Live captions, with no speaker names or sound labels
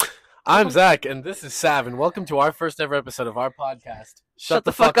I'm Zack, and this is Sav, and welcome to our first ever episode of our podcast. Shut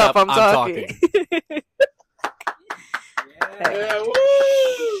the fuck up, I'm talking. Yeah, woo!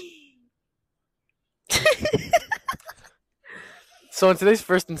 So in today's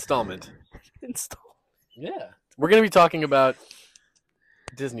first installment, we're going to be talking about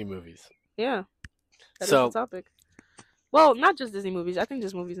Disney movies. Yeah, that is So- the topic. Well, not just Disney movies. I think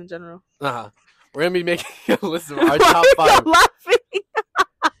just movies in general. We're going to be making a list of our top Why are 5. you laughing?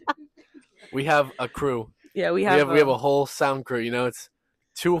 We have a crew. Yeah, We have a whole sound crew. You know, it's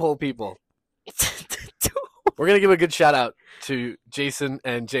 2 whole people. We're going to give a good shout out to Jason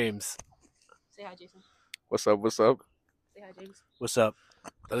and James. Say hi, Jason. What's up? What's up? Say hi, James. What's up?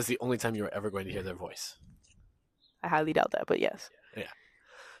 That is the only time you are ever going to hear their voice. I highly doubt that, but yes.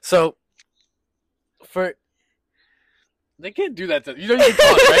 So, they can't do that. You don't even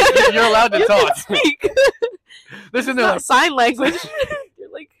talk, right? You're allowed to You talk. can speak. Listen It's to not us. sign language.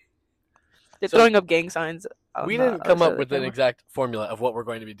 They're So- throwing up gang signs. We didn't come up with an exact formula of what we're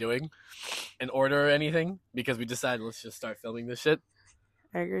going to be doing in order or anything because we decided let's just start filming this shit.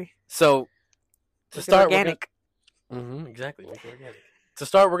 I agree. So, to Make it start, organic. exactly. Make it organic. To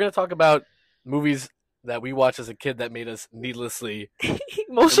start, we're going to talk about movies that we watched as a kid that made us needlessly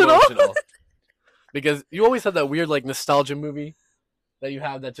Emotional. Because you always have that weird like nostalgia movie that you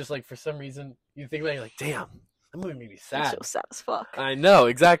have that just like for some reason you think about it, you're like, damn, that movie made me sad. So sad as fuck. I know,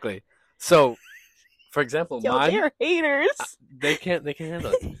 exactly. So, for example, Yo, mine they're haters. they can't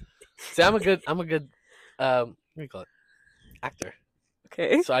handle it. See, I'm a good what do you call it? Actor.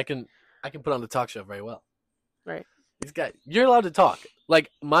 Okay. So I can put on the talk show very well. Right. These guys, you're allowed to talk. Like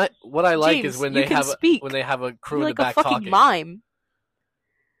what I like James, is when you they can have speak. when they have a crew You're in the like back a fucking talking. mime.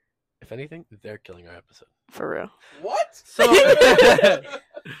 If anything, they're killing our episode. For real. What?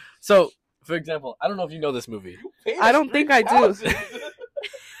 So, for example, I don't know if you know this movie. I don't think I do.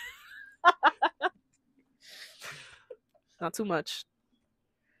 Not too much.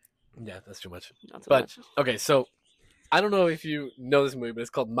 Yeah, that's too much. Not too But- much. Okay, so I don't know if you know this movie, but it's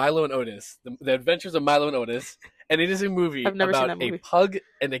called Milo and Otis, The Adventures of Milo and Otis, and it is a movie I've never seen about that a movie. pug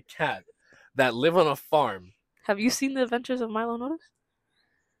and a cat that live on a farm. Have you seen The Adventures of Milo and Otis?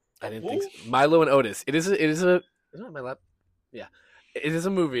 I didn't think so. Milo and Otis. It is a. Is it on my lap? Yeah, it is a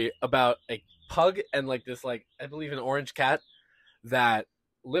movie about a pug and like this like I believe an orange cat that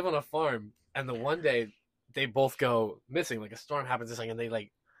live on a farm, and the one day they both go missing. Like a storm happens, and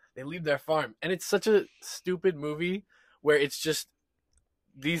they leave their farm, and it's such a stupid movie where it's just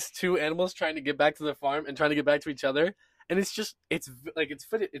these 2 animals trying to get back to the farm and trying to get back to each other. And it's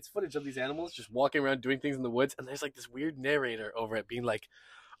footage of these animals just walking around doing things in the woods, and there's like this weird narrator over it being like,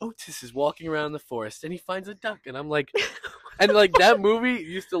 Otis is walking around the forest and he finds a duck, and I'm like, and like that movie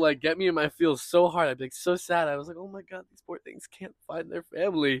used to like get me in my feels so hard. I'd be like so sad. I was like, oh my god, these poor things can't find their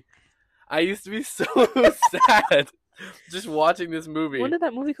family. I used to be so sad just watching this movie. When did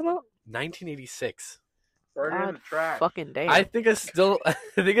that movie come out? 1986. Burn it in the trash. Fucking damn. I think I still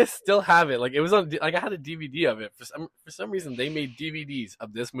have it. Like it was on. Like I had a DVD of it. For some reason, they made DVDs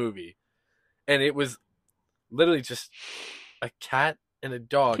of this movie, and it was literally just a cat and a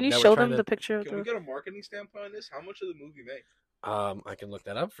dog. Can you that were show trying them to- the picture of Can we the... get a marketing standpoint on this? How much did the movie make? I can look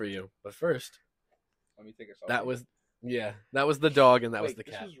that up for you. But first, Let me take a selfie. that was the dog, and that was Wait, the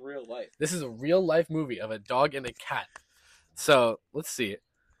cat. This is real life. This is a real life movie of a dog and a cat. So let's see.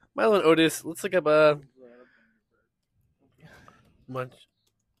 Milo and Otis. Let's look up much.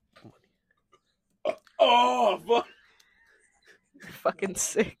 Oh, fuck. Fucking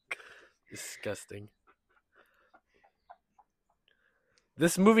sick. Disgusting.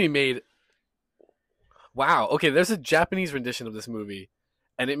 This movie made. Wow. Okay, there's a Japanese rendition of this movie,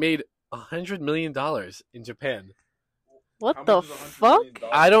 and it made $100 million in Japan. What How the much is $100 fuck? million?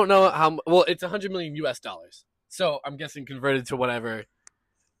 I don't know how. Well, it's $100 million US dollars. So I'm guessing converted to whatever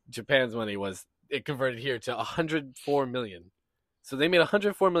Japan's money was, it converted here to 104 million. So they made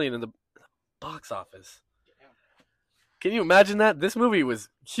 104 million in the box office. Can you imagine that? This movie was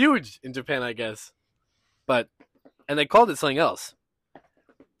huge in Japan, I guess. And they called it something else.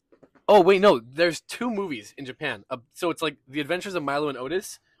 Oh, wait, no. There's 2 movies in Japan. So it's like The Adventures of Milo and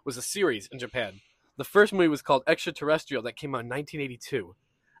Otis was a series in Japan. The first movie was called Extraterrestrial that came out in 1982.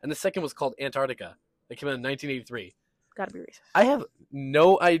 And the second was called Antarctica that came out in 1983. Gotta be racist. I have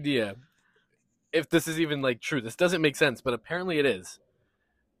no idea if this is even like true. This doesn't make sense, but apparently it is.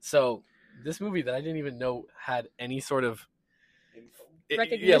 So this movie that I didn't even know had any sort of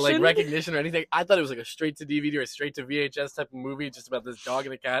Recognition? recognition or anything. I thought it was like a straight to DVD or a straight to VHS type of movie just about this dog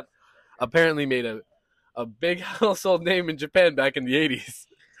and a cat. Apparently made a big household name in Japan back in the 80s.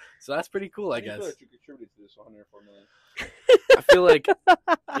 So that's pretty cool, I guess. feel like you contributed to this 104 million? I feel like,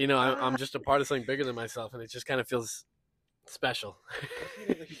 I'm just a part of something bigger than myself, and it just kind of feels special.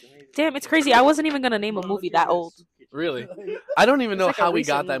 Damn, it's crazy. I wasn't even gonna name a movie that old. Really? I don't even know It's like a how we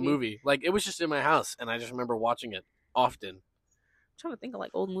got recent that movie. movie. Like, it was just in my house, and I just remember watching it often. I'm trying to think of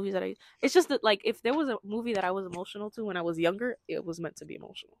like old movies that It's just that like if there was a movie that I was emotional to when I was younger, it was meant to be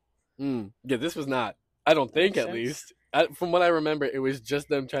emotional. Yeah, this was not. I don't think, Makes at sense. least. From what I remember, it was just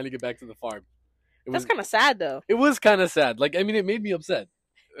them trying to get back to the farm. That's kind of sad though. It was kind of sad. Like, I mean, it made me upset.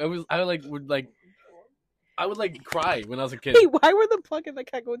 I would cry when I was a kid Hey, why were the plug and the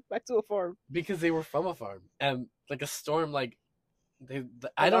cat going back to a farm? because they were from a farm and like a storm. Like,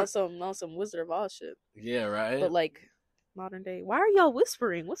 I don't some Wizard of Oz shit, Yeah, right. but like modern day. Why are y'all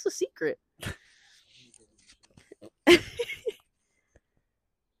whispering? What's the secret?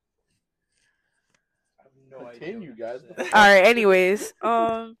 Continue, guys. All right. Anyways,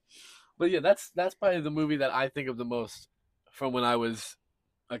 But yeah, that's probably the movie that I think of the most from when I was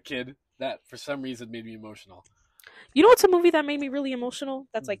a kid. That for some reason made me emotional. you know what's a movie that made me really emotional?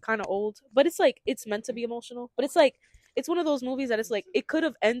 That's like kind of old, but it's like it's meant to be emotional. But it's like it's one of those movies that it's like it could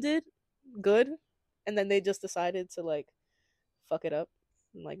have ended good, and then they just decided to like fuck it up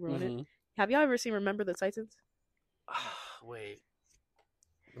and like ruin it. Have y'all ever seen Remember the Titans? Wait,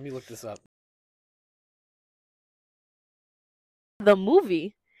 let me look this up. The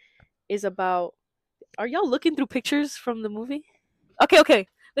movie is about. Are y'all looking through pictures from the movie? Okay.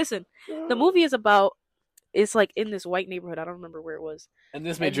 Listen, the movie is about. It's like in this white neighborhood. I don't remember where it was. And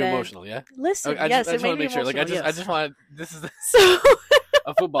this made you emotional, yeah? Listen, I yes, just it want made to me make sure. emotional. Like, I just want. This is So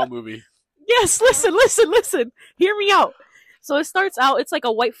a football movie. yes, listen. Hear me out. So it starts out. It's like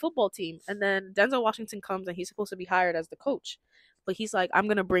a white football team, and then Denzel Washington comes, and he's supposed to be hired as the coach, but he's like, I'm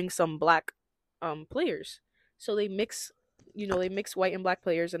gonna bring some black, players. So they mix. They mix white and black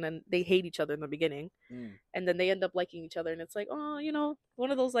players, and then they hate each other in the beginning, and then they end up liking each other, and it's like, oh,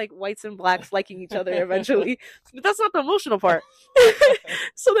 one of those like whites and blacks liking each other eventually. But that's not the emotional part.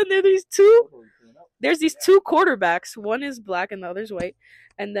 So then there's these two quarterbacks. One is black and the other's white,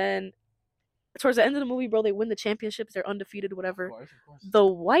 and then towards the end of the movie, bro, they win the championships. They're undefeated, whatever. Of course. The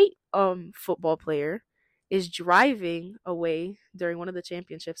white football player is driving away during one of the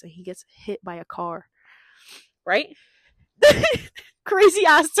championships, and he gets hit by a car. Right? Crazy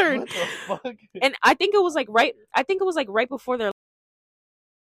ass turn. What the fuck? And I think it was like right before their.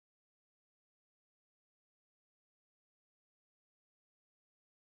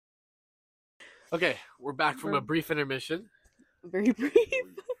 Okay, we're back from a brief intermission. Very brief.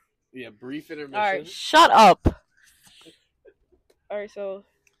 Yeah, brief intermission. All right, shut up. All right, so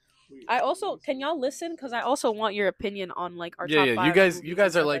I also can y'all listen because I also want your opinion on like our top 5 You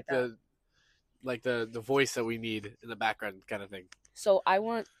guys are like that. the voice that we need in the background kind of thing. So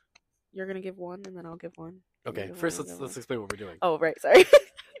you're gonna give one and then I'll give one. Okay, first let's explain what we're doing. Oh right, sorry.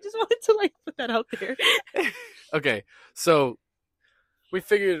 I just wanted to like put that out there. Okay, so we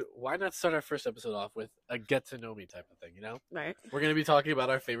figured why not start our first episode off with a get to know me type of thing, Right. We're gonna be talking about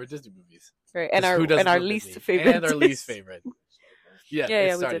our favorite Disney movies. Right, and our least Disney? favorite. And our least favorite. Yeah, Yeah,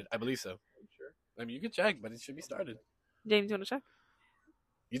 it we started. did. I believe so. I mean, you can check, but it should be started. James, you want to check?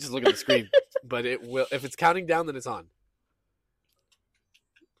 You just look at the screen, but it will. If it's counting down, then it's on.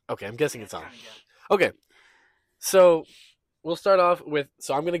 Okay, I'm guessing it's on. Okay, so we'll start off with.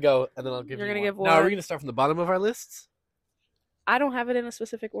 So I'm gonna go, and then I'll give. You're you gonna one. give Now, are we one. gonna start from the bottom of our lists? I don't have it in a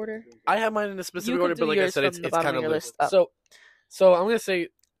specific order. I have mine in a specific can order, do but like I yours said, from it's the it's bottom kind of of your loose. list up. So I'm gonna say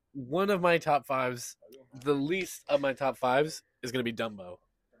one of my top 5s, the least of my top 5s, is gonna be Dumbo.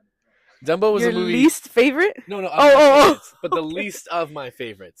 Dumbo was Your a movie. least favorite? No, of Oh, my oh. favorites, but the least of my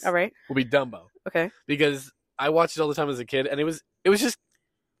favorites. All right. Will be Dumbo Okay. because I watched it all the time as a kid, and it was just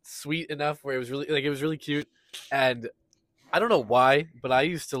sweet enough where it was really cute, and I don't know why, but I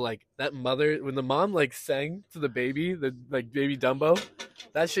used to like that mother when the mom like sang to the baby, the like baby Dumbo.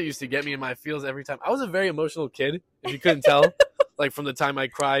 That shit used to get me in my feels every time. I was a very emotional kid, if you couldn't tell, like from the time I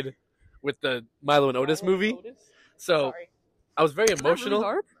cried with the Milo and Otis movie. So Sorry. I was very Is that really emotional.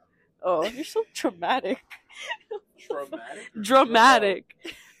 hard? Oh, you're so dramatic. Dramatic. Dramatic.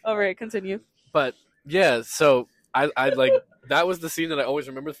 All right, continue. But yeah, so I like that was the scene that I always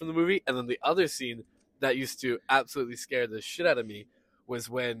remembered from the movie, and then the other scene that used to absolutely scare the shit out of me was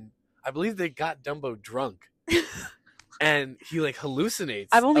when I believe they got Dumbo drunk, and he like hallucinates.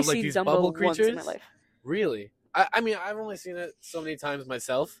 I've only of, like, seen these Dumbo bubble once in my creatures. life. Really? I mean, I've only seen it so many times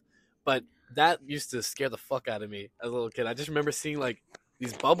myself, but that used to scare the fuck out of me as a little kid. I just remember seeing like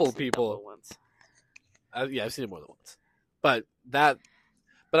these bubble people. Once. Yeah, I've seen it more than once, but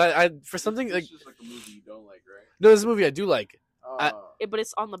I for something like It's just like a movie you don't like, right? no, this is a movie I do like. But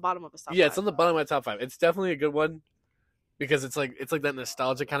it's on the bottom of his top Yeah, it's 5. on the bottom of my top 5. It's definitely a good one. because it's like that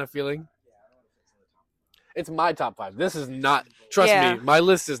nostalgia kind of feeling. It's my top 5. This is not. Trust me, my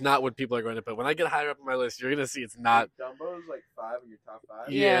list is not what people are going to put. When I get higher up on my list, you're gonna see it's not. Dumbo's like 5 in your top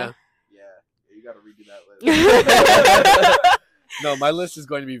 5. Yeah. Yeah, you got to redo that list. No, my list is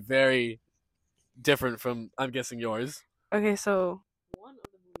going to be very different from, I'm guessing, yours. Okay, so one of the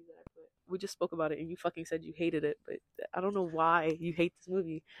movies that I put, we just spoke about it, and you fucking said you hated it, but I don't know why you hate this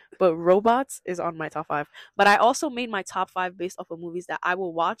movie. But Robots is on my top 5. But I also made my top 5 based off of movies that I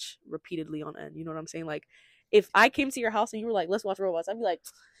will watch repeatedly on end. You know what I'm saying? Like, if I came to your house and you were like, "Let's watch Robots," I'd be like,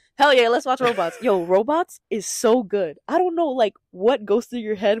 "Hell yeah, let's watch Robots." Yo, Robots is so good. I don't know, like, what goes through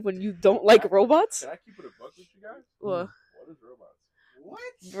your head when you don't like Robots. Can I keep it a buck with you guys? What? What is Robots?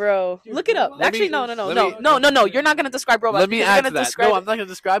 What? Bro, Dude, look it up. Robots- Actually, no. let me- You're not gonna describe Robots. Let me because add you're to gonna that. describe No, it. I'm not going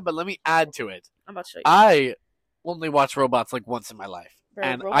to describe, but let me add to it. I'm about to show you. I only watched Robots like once in my life. Bro,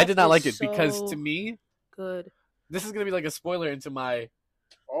 And I Robots did not is like it because, so to me, good. this is going to be like a spoiler into my...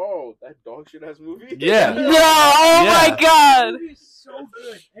 Oh, that dog shit ass movie? Yeah. No, oh Yeah. my That god. movie is so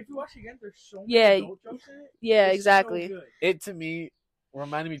good. If you watch it again, there's so many Yeah. adult jokes in it. Yeah, It's exactly. So good. It, to me,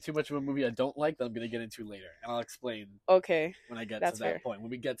 reminded me too much of a movie I don't like that I'm going to get into later. And I'll explain Okay. when I get That's to that fair. point. When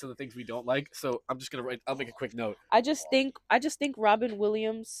we get to the things we don't like. So I'm just going to write... I'll make a quick note. I just think Robin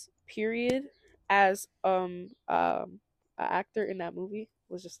Williams, period, as a actor in that movie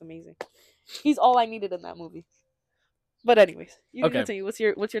was just amazing. He's all I needed in that movie. But anyways, you can Okay. continue. What's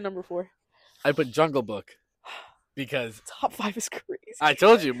your number 4? I put Jungle Book because Top 5 is crazy. I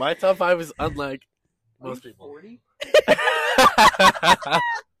told you my top 5 is unlike Are most you people. 40?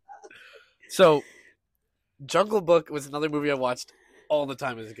 So, Jungle Book was another movie I watched all the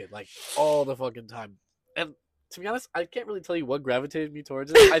time as a kid, like all the fucking time. And to be honest, I can't really tell you what gravitated me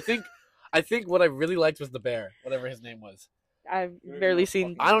towards it. I think what I really liked was the bear, whatever his name was. I've barely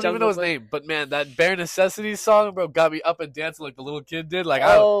seen. I don't even Jungle know his Book. name, but man, that Bare Necessities song, bro, got me up and dancing like the little kid did. Like,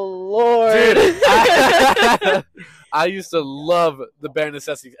 Oh Lord! dude, I used to love the Bare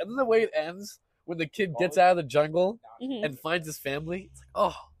Necessities, and then the way it ends when the kid gets out of the jungle Mhm. and finds his family. It's like,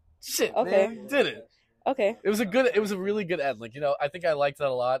 oh shit, Okay. man, did it? Okay. It was a really good end. Like, I think I liked that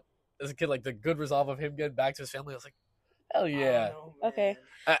a lot as a kid. Like the good resolve of him getting back to his family. I was like, hell yeah, Okay.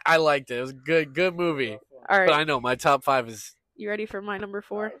 I liked it. It was a good movie. All right. But I know my top 5 is. You ready for my number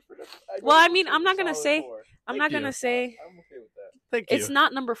 4? I Well, I guess mean, it's I'm a not gonna solid say- 4. I'm Thank not you. gonna say I'm okay with that. Thank you. it's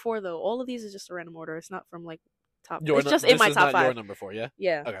not number 4 though. All of these is just a random order. It's not from like top. Your It's nu- just in this my is top not 5. Your number 4, yeah.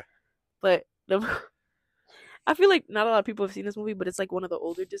 Yeah. Okay. But I feel like not a lot of people have seen this movie, but it's like one of the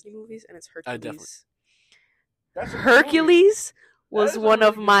older Disney movies, and it's I Hercules. definitely- That's a good Hercules That was is a one really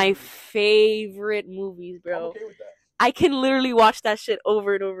of good my movie. favorite movies, movie. I'm bro. okay with that. I can literally watch that shit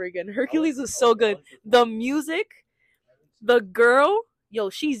over and over again. Hercules was so good. The music, the girl,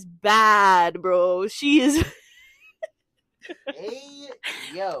 yo, she's bad, bro. She is. Hey,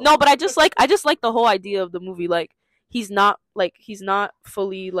 yo. No, but I just like the whole idea of the movie. Like he's not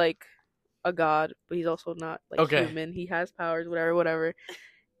fully like a god, but he's also not like Okay. human. He has powers, whatever.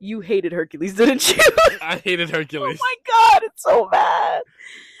 You hated Hercules, didn't you? I hated Oh Hercules. my god, it's so bad.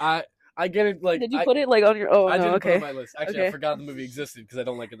 I get it. Like, Did you I, put it like on your? Oh I no, didn't put it okay. on my list. Actually, I Okay. forgot the movie existed because I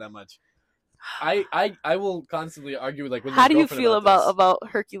don't like it that much. I will constantly argue like with How my do you girlfriend feel this. about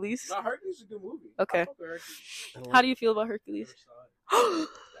Hercules? No, Hercules is a good movie. Okay. I fuck with Hercules. How do you feel about Hercules? Damn,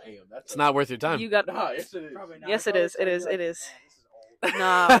 that's It's not worth your time. You got Nah, yes it is. Probably not. Yes, it Probably is, it is, like, it is.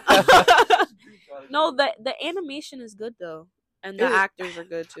 "Man, this is old." nah. No, that the animation is good though, and the It is- actors are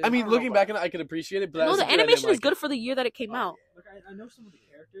good too. I mean, I don't looking know back on it, I can appreciate it. But no, as a the kid, I didn't animation is like good it. for the year that it came out. Look, I know some of the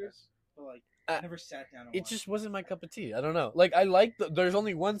characters, but like Uh, I never sat down and It watched just wasn't my cup of tea. I don't know. Like I like. There's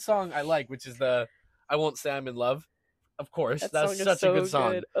only one song I like, which is the "I Won't Say I'm in Love." Of course, That that's song is such so a good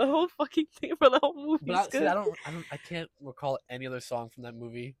song. The whole fucking thing for the whole movie But is I, good. see, I can't recall any other song from that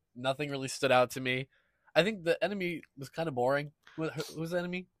movie. Nothing really stood out to me. I think the enemy was kind of boring. Who was the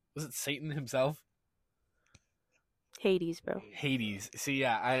enemy? Was it Satan himself? Hades, bro. Hades. See,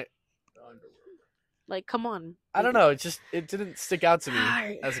 yeah, Like, come on, I don't know. It didn't stick out to me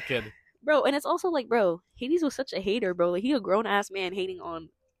Alright. as a kid. bro. And it's also like, bro, Hades was such a hater, bro. Like, he a grown ass man hating on,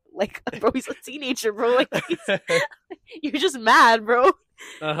 like, bro, he's a teenager, bro. Like, you're just mad, bro.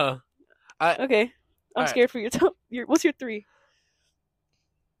 Uh-huh. Okay, I'm Alright. scared for your top. What's your 3?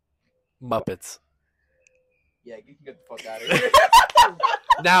 Muppets. Yeah, you can get the fuck out of here.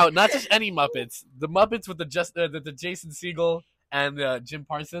 Now, not just any Muppets. The Muppets with the Jason Segel and Jim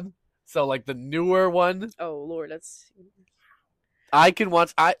Parson. So, like, the newer one. Oh Lord, that's I can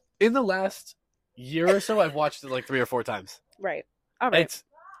watch. In the last year or so, I've watched it like 3 or 4 times. right. All right.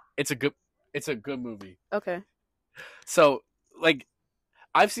 It's a good movie.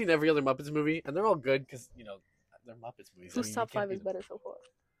 they're Muppets movies. Whose top you can't 5 is beat better so far?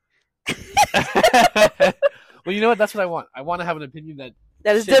 them. Well, you know what? That's what I want. I want to have an opinion that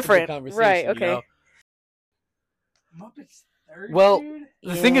That is shapes the different, conversation, right? you Okay. know? Muppets third. Well, dude?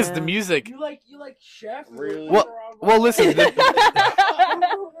 The thing is, the Yeah. music. You like Chef? Really? Well, listen.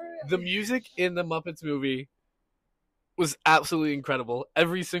 The music in the Muppets movie was absolutely incredible.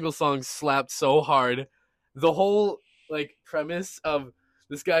 Every single song slapped so hard. The whole like premise of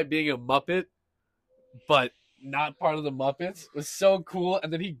this guy being a Muppet, but not part of the Muppets, was so cool.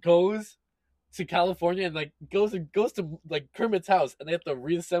 And then he goes to California and like goes to like Kermit's house, and they have to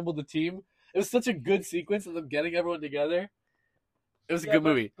reassemble the team. It was such a good sequence of them getting everyone together. It was a good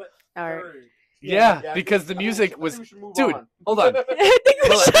movie. But All right. third. Yeah, I because think- the music I think was. we should move Dude, on. hold on. I think we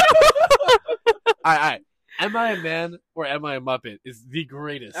Hold on. should. All right. Am I a man or am I a Muppet is the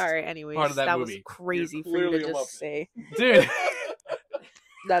greatest. All right. Anyways, part of that was movie. crazy You're for you to clearly a just Muppet. say. Dude.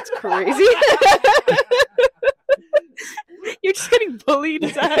 That's crazy. You're just getting bullied.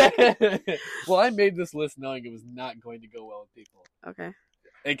 Zach. Well, I made this list knowing it was not going to go well with people. Okay.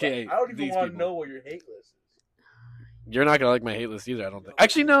 AKA, I don't even these want to people. know what your hate list is. You're not going to like my hate list either, I don't think.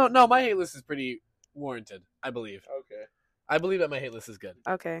 Actually, no, my hate list is pretty warranted, I believe. Okay. I believe that my hate list is good.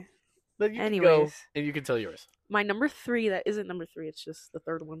 Okay. But you can go Anyways. and you can tell yours. My number 3, that isn't number 3, it's just the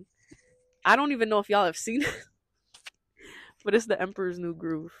third one. I don't even know if y'all have seen it, but it's The Emperor's New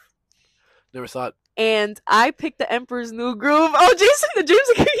Groove. Never saw it. And I picked The Emperor's New Groove. Oh, James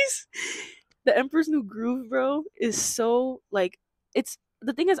agrees. The Emperor's New Groove, bro, is so, like, it's,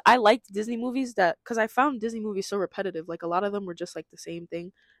 the thing is, I liked Disney movies because I found Disney movies so repetitive. Like, a lot of them were just, like, the same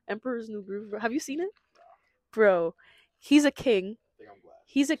thing. Emperor's New Groove, bro. Have you seen it? Bro, he's a king. I think I'm glad.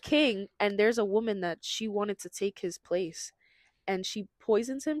 He's a king, and there's a woman that she wanted to take his place. And she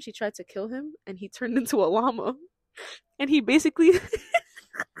poisons him. She tried to kill him, and he turned into a llama. And he basically...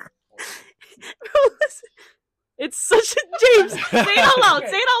 Bro, listen. It's such a... James, say it out loud.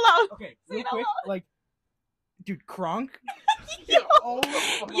 Say it out loud. Okay, Say real it out quick, like, dude, Kronk. Yo, Oh,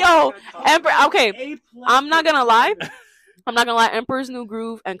 Yo, Emperor... Okay, A+. I'm not gonna lie. Emperor's New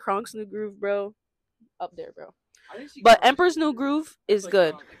Groove and Kronk's New Groove, bro. Up there, bro. I didn't see But Kronk. Emperor's New Groove is Like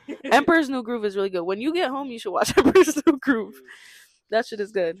good. Kronk. Emperor's New Groove is really good. When you get home, you should watch Emperor's New Groove. That shit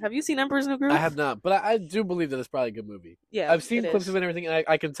is good. Have you seen Emperor's New Groove? I have not, but I do believe that it's probably a good movie. Yeah, I've seen it clips is. of it and everything, and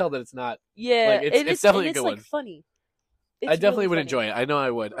I can tell that it's not. Yeah, Like, it's definitely a good like one. funny. I definitely would really enjoy it. I know I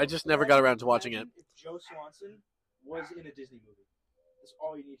would. I just never got around to watching it. If Joe Swanson was in a Disney movie, that's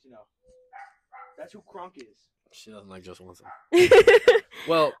all you need to know. That's who Kronk is. She doesn't like Joe Swanson. funny.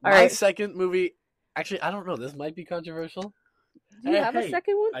 Well, All my right. second movie. Actually, I don't know. This might be controversial. Do you have a Hey,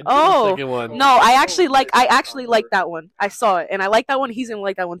 second one? I do have a Oh second one. no, I actually like that one. I saw it and I like that one. He's gonna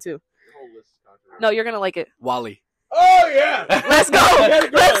like that one too. Your whole list is controversial. No, you're gonna like it. Wally. Oh yeah. Let's go. Let's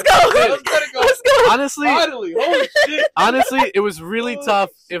go. Let's go. Let's get it going. Let's go. Honestly, Finally, holy shit. honestly, it was really Holy tough.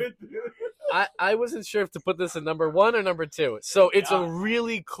 If shit, dude. I wasn't sure if to put this in number 1 or number 2, so it's a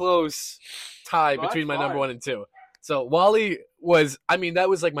really close tie No, that's between my number fine. 1 and 2. So Wally was, I mean, that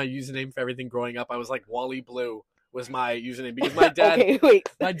was like my username for everything growing up. I was like Wally Blue was my username because my dad, Okay, wait.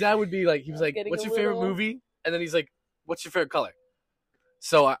 my dad would be like, he was like, Getting "What's a your favorite little- movie?" And then he's like, "What's your favorite color?"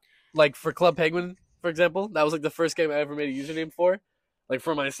 So, like for Club Penguin, for example, that was like the first game I ever made a username for, like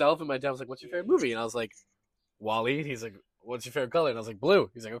for myself. And my dad was like, "What's your favorite movie?" And I was like, "Wally." And he's like, "What's your favorite color?" And I was like, "Blue."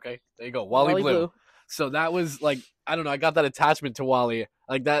 He's like, "Okay, there you go, Wally, Blue." So that was like, I don't know, I got that attachment to Wally.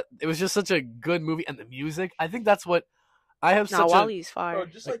 Like that, it was just such a good movie, and the music. I think that's what I have Nah, such Wally's Bro, fire.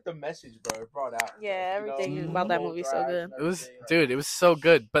 just like the message, bro, it brought out. Yeah, You know, everything about that whole movie is so drive good. and It was, everything, like- dude, it was so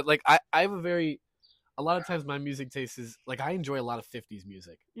good. But like, I have a lot of times my music taste is like, I enjoy a lot of 50s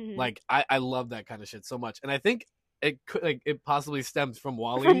music. Mhm. Like I love that kind of shit so much, and I think it could like it possibly stems from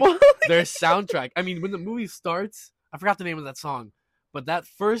Wally. From Wally. Their soundtrack. I mean, when the movie starts, I forgot the name of that song, but that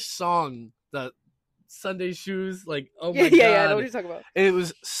first song, the Sunday Shoes, like oh my yeah, god, I know what you're talking about. it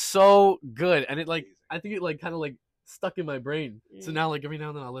was so good, and it like I think it like kind of like stuck in my brain. So Mm. now like every now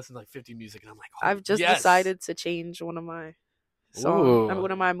and then I listen to like 50 music, and I'm like, oh, I've just yes. decided to change one of my songs. I mean, Ooh.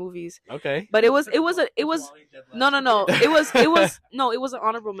 one of my movies. Okay. But it was no. Wally dead last No. year. It was an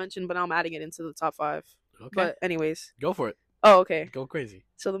honorable mention, but now I'm adding it into the top 5. Okay. But anyways. Go for it. Oh, okay. Go crazy.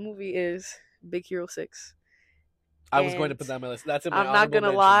 So the movie is Big Hero 6. I was going to And put that on my list. That's in my I'm not honorable gonna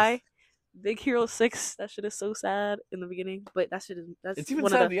mentions. lie. Big Hero 6, that shit is so sad in the beginning, but that shit is that's It's even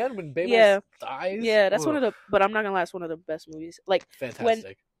one sad of at the end when Babel Yeah. dies. yeah, that's one Ugh, of the but I'm not gonna lie, it's one of the best movies. Like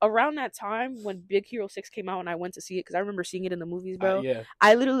fantastic. around that time when Big Hero 6 came out and I went to see it because I remember seeing it in the movies, bro. Yeah.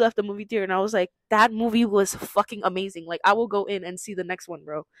 I literally left the movie theater and I was like, that movie was fucking amazing. Like I will go in and see the next one,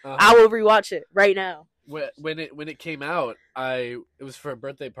 bro. Uh-huh. I will rewatch it right now. when it came out, it was for a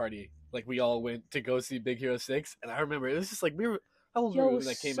birthday party. Like we all went to go see Big Hero 6, and I remember it was just like we were. How old were we when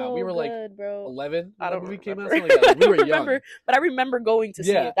that came out? We were like bro. 11. I don't when remember. came out. Something like that. Like, we I were don't young. remember, but I remember going to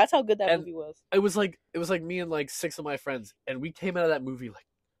see Yeah. it. That's how good that And movie was. It was like me and like 6 of my friends, and we came out of that movie like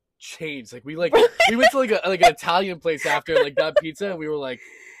changed. Like we went to like an Italian place after and like got pizza, and we were like,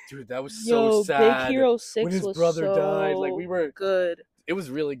 dude, that was so sad. Big Hero 6 when his was brother so died. Like we were good. It was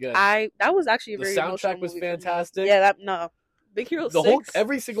really good. That was actually a The very soundtrack emotional was movie for me. fantastic. Yeah, Big Hero 6.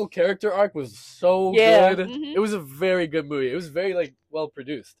 Every single character arc was so Yeah, good. mhm. It was a very good movie. It was very like well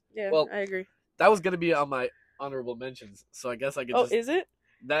produced. Yeah, Well, I agree. That was gonna be on my honorable mentions, so I guess I could. Oh, just, is it?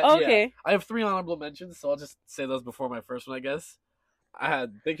 that? Oh, Yeah. okay. I have 3 honorable mentions, so I'll just say those before my first one. I guess I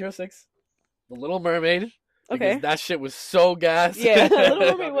had Big Hero 6, The Little Mermaid. Okay. Because that shit was so gas. Yeah,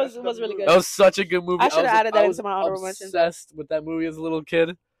 Little Mermaid was really good. That was such a good movie. I should have added that I was into my honorable mentions. obsessed with that movie as a little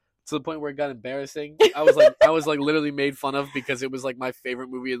kid, to the point where it got embarrassing. I was like literally made fun of because it was like my favorite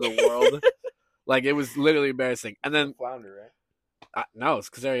movie in the world. Like it was literally embarrassing. And then Flounder, right? no, it's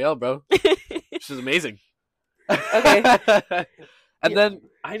Kazariel, bro. She's amazing. Okay. And then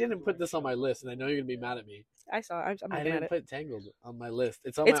I didn't put this on my list, and I know you're gonna be mad at me. I saw. I'm I looking didn't at it. put Tangled on my list.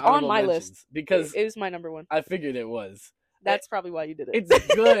 It's It's my on honorable my mentions list because It was my number one. I figured it was. That's probably why you did it.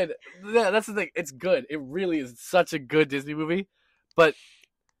 It's good. Yeah, that's the thing. It's good. It really is such a good Disney movie, but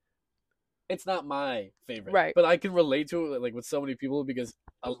it's not my favorite. Right. But I can relate to it like with so many people because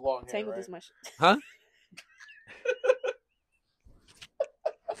Those long hair, Tangled right? is my shit. Huh?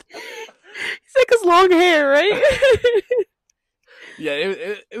 He's like his long hair, right? yeah,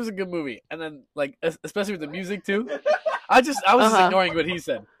 it was a good movie. And then like especially with the music too. I was just ignoring what he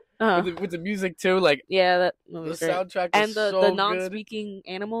said. Uh-huh. With the music too, like Yeah, that the movie's great. soundtrack was And so the good. non-speaking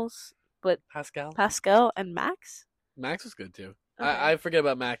animals, but Pascal and Max. Max was good too. Okay. I forget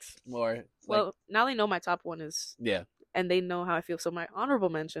about Max more. Like, Well, now they know my top one is, yeah. and they know how I feel. So my honorable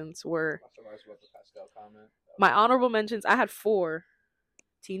mentions were I'm surprised about the Pascal comment. my honorable mentions. I had 4: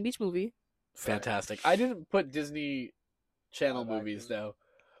 Teen Beach Movie. Fantastic. I didn't put Disney Channel Live movies action. though.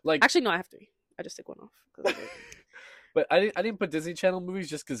 Like, Actually, no, I have 3. I just took one off. 'cause but I didn't put Disney Channel movies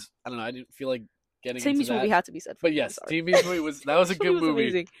just because I don't know. I didn't feel like getting Teen into Beach that. Movie had to be said. But I'm yes, sorry. Teen Beach Movie was a Movie good was movie.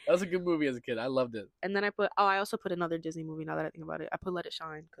 amazing. That was a good movie as a kid. I loved it. And then I also put another Disney movie. Now that I think about it, I put Let It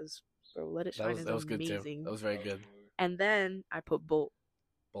Shine because bro, Let It Shine That was good too. amazing. That was very good. And then I put Bolt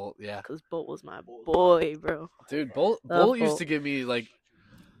Bolt, yeah, because Bolt was my boy, bro. dude. Bolt Love used Bolt. to give me like.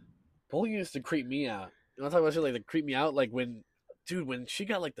 Bolt used to creep me out. You want to talk about shit like that creep me out? Like when she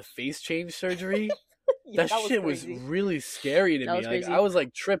got like the face change surgery. Yeah, that shit was crazy. really scary to That me. was Like crazy. I was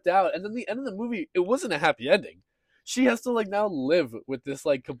like tripped out, and then the end of the movie, it wasn't a happy ending. She has to like now live with this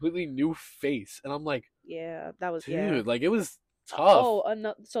like completely new face, and I'm like, Yeah, that was dude, yeah. like it was tough.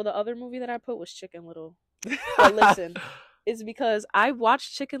 Oh, so the other movie that I put was Chicken Little. But listen, it's because I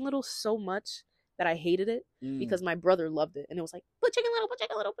watched Chicken Little so much that I hated it because my brother loved it, and it was like put Chicken Little, put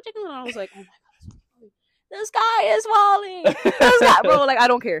Chicken Little, put Chicken Little. And I was like, oh my god, the sky is falling. The sky, bro. Like I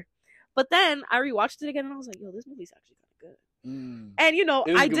don't care. But then I rewatched it again, and I was like, yo, this movie's actually kind of good. And you know,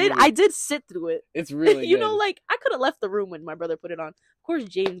 It was a I good did movie. I did sit through it. It's really You good. know, like I could have left the room when my brother put it on. Of course,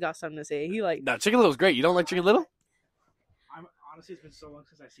 James got something to say. He like no, Chicken Little's great. You don't like Chicken Little? Honestly, it's been so long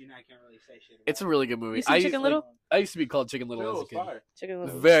since I've seen it, I can't really say shit. About It's a really good movie. You seen Chicken Little? I used to be called Chicken Little Chill as a was kid. fire. Chicken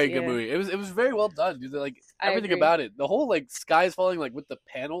Little. Very good yeah. movie. It was very well done, dude. Like I everything agree. about it, the whole like skies falling like with the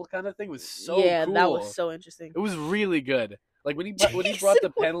panel kind of thing was so yeah, cool. that was so interesting. It was really good. Like when he brought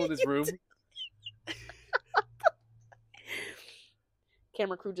the panel in his room.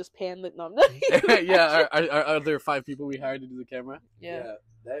 Camera crew just panned it. No, I'm not- Yeah, are there 5 people we hired to do the camera? yeah.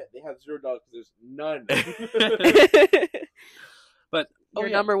 They have $0 because there's none. But Your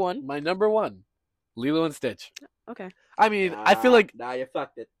yeah, number one. my number 1, Lilo and Stitch. Okay. I mean, I feel like Nah, you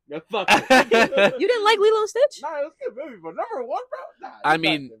fucked it. You fucked it. You didn't like Lilo and Stitch? Nah, it was a good movie, but number 1, bro? Nah, I you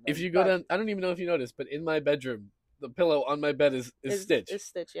mean, fucked it, if man. you go fucked down, I don't even know if you noticed, but in my bedroom, the pillow on my bed is Stitch. It's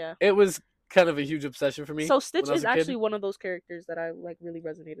Stitch, yeah. It was kind of a huge obsession for me. So Stitch when I was is a kid. actually one of those characters that I like really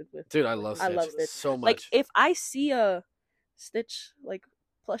resonated with. Dude, I love I Stitch. love Stitch. So much. Like if I see a Stitch like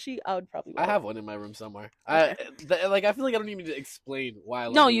plushie, I would probably. I want have it. one in my room somewhere. Okay. I feel like I don't even need to explain why I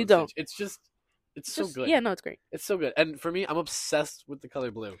love No, Lilo you and don't. Stitch. It's just it's Just- so good. Yeah, no, it's great. It's so good. And for me, I'm obsessed with the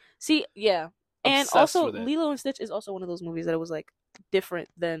color blue. See, yeah, and Obsessed also with it. Lilo and Stitch is also one of those movies that it was like different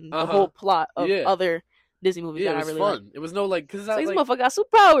than the Uh-huh. whole plot of Yeah. other Disney movies Yeah, that it was I really fun. like. It was no like because So these like, motherfuckers got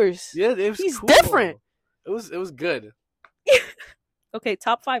superpowers. yeah, it was He's cool. different. It was good. Okay,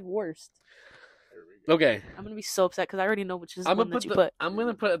 top 5 worst. Okay, I'm gonna be so upset because I already know which is the I'm one gonna that you put. I'm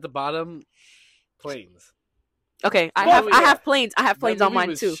gonna put at the bottom Planes. Okay, I Oh, yeah. have planes. I have planes That on movie mine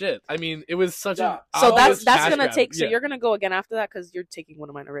was too. Shit. I mean, it was such Yeah. a So obvious that's cash gonna grab. take. So Yeah. you're gonna go again after that because you're taking one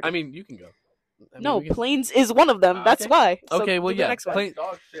of mine already. I mean, you can go. I mean, no, we can- planes is one of them. That's Okay. why. So Okay, well, do the yeah, next one. Plane-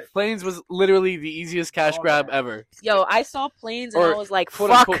 Dog shit. Planes was literally the easiest cash Oh, grab man. ever. Yo, I saw planes and Or I was like, quote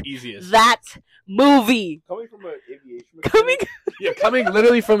 "Fuck unquote easiest. that movie." Coming from an aviation Coming. Yeah, coming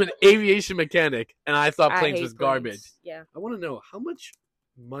literally from an aviation mechanic, and I thought I planes hate was garbage. planes. Yeah. I want to know how much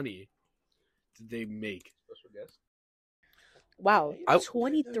money did they make? Special guest. Wow. I-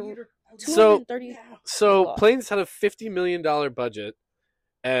 23. So- 230. So Wow. planes had a $50 million budget,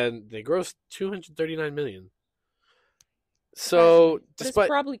 and they grossed $239 million. So But it's despite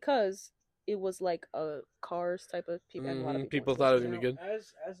probably because it was like a Cars type of people. And a lot of people people thought it was You gonna be know, good.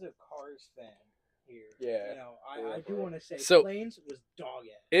 as a Cars fan here, Yeah. you know, I do want to say So- Planes was dog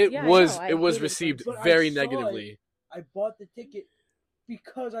ass. It Yeah, I was know, I it was hated received Planes, but I very saw it. negatively. I bought the ticket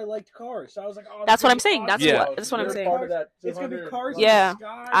because I liked Cars. So I was like, oh, That's it's what gonna I'm be saying. That's Yeah. what. That's what I'm You're saying. part of that It's gonna be 200 Cars. Yeah, in the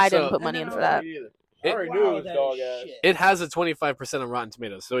sky. I didn't So- put money And in then for I that. Me neither. It- I already knew it was that dog is ass. shit. It has a 25% on Rotten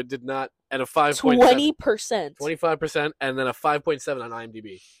Tomatoes, so it did not, and a 5.7. 20%. 25%, and then a 5.7 on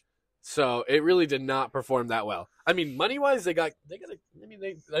IMDb. So it really did not perform that well. I mean, money wise, they like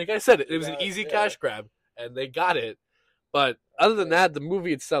I said, it was an easy cash grab, and they got it. But other than that, the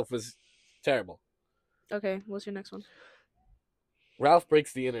movie itself was terrible. Okay, what's your next one? Ralph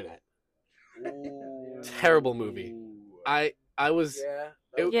Breaks the Internet. Ooh. Terrible movie. I was Yeah.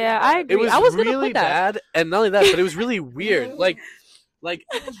 It- Yeah, I agree. it was I was gonna really put that. bad, and not only that, but it was really weird. Like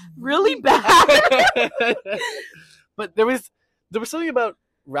Really bad. but there was something about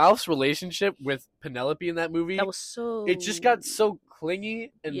Ralph's relationship with Penelope in that movie. That was so. It just got so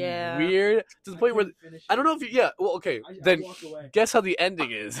clingy and Yeah. weird to the point where couldn't finish I don't it. know if you. Yeah, well, okay, I then walked away. guess how the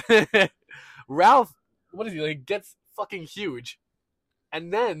ending is. Ralph, what is he like? Gets fucking huge,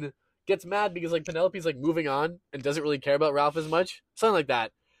 and then gets mad because like Penelope's like moving on and doesn't really care about Ralph as much, something like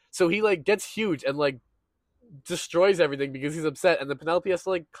that. So he like gets huge and like destroys everything because he's upset, and then Penelope has to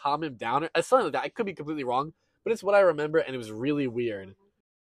like calm him down or something like that. I could be completely wrong, but it's what I remember, and it was really weird.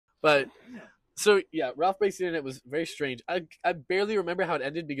 But so yeah, Ralph Breaks the Internet was very strange. I barely remember how it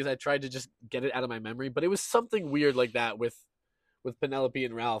ended because I tried to just get it out of my memory, but it was something weird like that with Penelope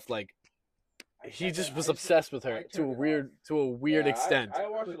and Ralph. Like he just was obsessed with her to a weird extent. I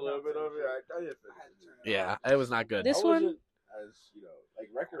watched a little bit of it. I didn't finish it. Yeah, it was not good. This I wasn't one? as like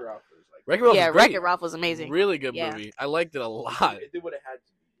Wreck-It Ralph was like. Wreck-It Ralph Yeah, was great. Wreck-It Ralph was amazing. Really good Yeah. movie. I liked it a lot. It did what it had to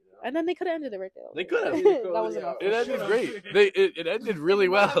be. You know? And then they could have ended it right there. They could have. That was Yeah. enough. It ended Shut up. great. It ended really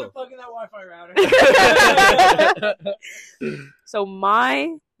You might have well. to plug in that Wi-Fi router. So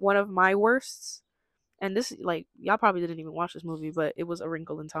one of my worsts, and this like y'all probably didn't even watch this movie, but it was A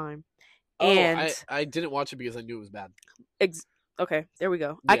Wrinkle in Time. And I didn't watch it because I knew it was bad. okay, there we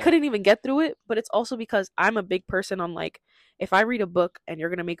go. I Yeah. couldn't even get through it, but it's also because I'm a big person on like, if I read a book and you're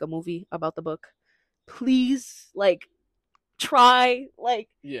gonna make a movie about the book, please like try like.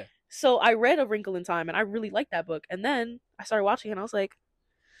 Yeah. So I read A Wrinkle in Time and I really liked that book, and then I started watching it and I was like,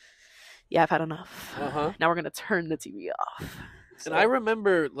 yeah, I've had enough. Uh-huh. Now we're gonna turn the TV off. And I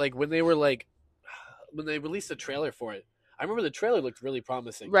remember like when they released a trailer for it. I remember the trailer looked really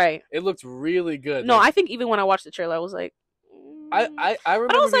promising. Right. It looked really good. No, Like, I think even when I watched the trailer, I was like, I remember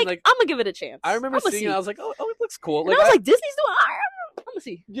but I was being like, I'm gonna give it a chance. I remember I'ma seeing see. it. I was like, oh, it looks cool. And I was like, Disney's doing. I'm gonna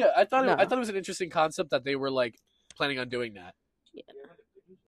see. yeah, I thought No. I thought it was an interesting concept that they were like planning on doing that. Yeah.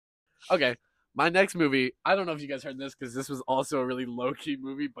 Okay, my next movie. I don't know if you guys heard this because this was also a really low key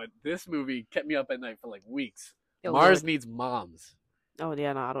movie, but this movie kept me up at night for like weeks. Oh, Mars Lord. Needs Moms. Oh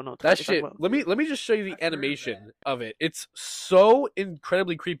yeah, no, I don't know. What That you're talking shit. about. Let me just show you the I've heard of animation of it. It's so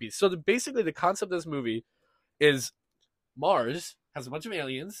incredibly creepy. So basically the concept of this movie is Mars has a bunch of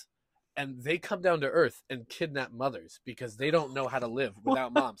aliens and they come down to Earth and kidnap mothers because they don't know how to live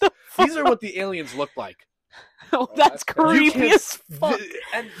without moms. These are what the aliens look like. Oh, that's that's You creepy can't- as fuck.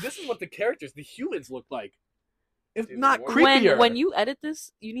 And this is what the characters, the humans, look like. If Even not worse. creepier. When you edit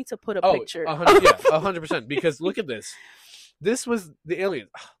this, you need to put a Oh, picture. 100%. Because look at this. This was the aliens.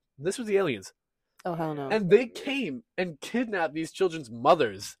 This was the aliens. Oh hell no. And they came and kidnapped these children's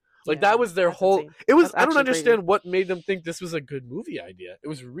mothers. Like Yeah, that was their that's whole. insane. It was. That's I don't actually understand crazy. what made them think this was a good movie idea. It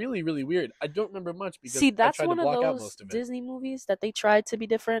was really, really weird. I don't remember much because See, that's I tried one to of block out those most of it. Disney movies that they tried to be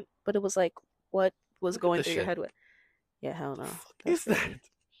different, but it was like, what was Look at going this through your shit. head with? Yeah, hell no. The fuck is that?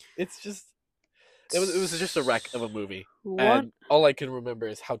 It's just. It was just a wreck of a movie, One, and all I can remember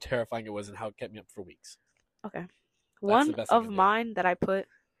is how terrifying it was and how it kept me up for weeks. okay. the One best I of can do. mine that I put,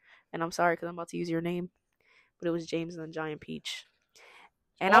 and I'm sorry because I'm about to use your name, but it was James and the Giant Peach.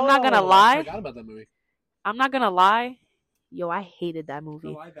 And I'm not gonna Oh, I lie. forgot about that movie. I'm not gonna lie. Yo, I hated that The movie,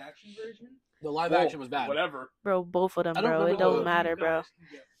 live action version. The live action was bad. Whatever. bro. Both of them, I don't bro. It remember don't the- matter, You bro. guys can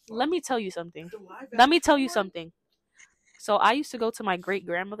get Let me tell you something. fucked. The live Let me action tell you one? something. So I used to go to my great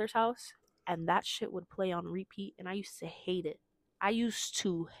grandmother's house, and that shit would play on repeat, and I used to hate it. I used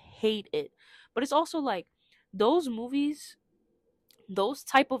to hate it. But it's also like those movies, those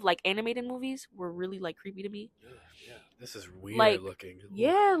type of like animated movies were really like creepy to me. Yeah, this is weird Like, looking.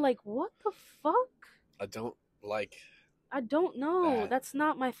 Yeah, like what the fuck? I don't like. I don't know. That. That's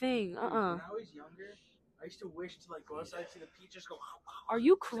not my thing. Dude, When I was younger, I used to wish to like go outside and see the peaches go. Are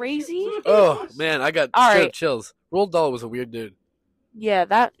you crazy? Oh man, I got All straight right. up chills. Roald Dahl was a weird dude. Yeah,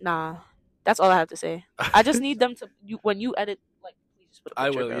 nah. That's all I have to say. I just need them to when you edit, like, please just put a I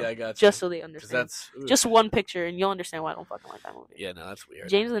picture, will. bro. Yeah, I got you. Just so they 'Cause understand. that's ooh. Just one picture, and you'll understand why I don't fucking like that movie. Yeah, no, that's weird.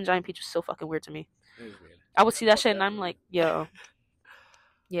 James and the Giant Peach was so fucking weird to me. It is weird. I would see that shit, and I'm like, yo,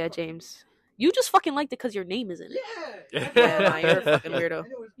 yeah, James, you just fucking liked it because your name is in it. Yeah. Yeah, nah, you're a fucking I weirdo.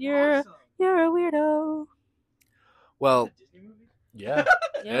 know, it's You're- awesome. You're a weirdo. Well, Is it a Disney movie? yeah,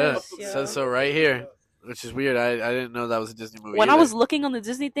 Yes, yeah. yo. Says so right here, which is weird. I didn't know that was a Disney movie. When I either. was looking on the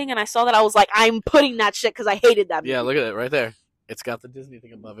Disney thing and I saw that, I was like, I'm putting that shit because I hated that movie. Yeah, look at it right there. It's got the Disney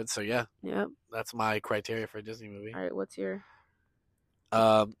thing above it. So yeah, Yep. that's my criteria for a Disney movie. All right, what's your?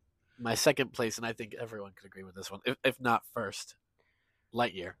 My second place, and I think everyone could agree with this one, if not first,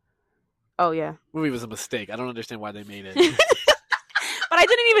 Lightyear. Oh yeah. Movie was a mistake. I don't understand why they made it. But I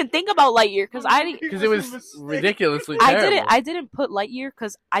didn't even think about Lightyear because Because it was ridiculously I terrible. didn't put Lightyear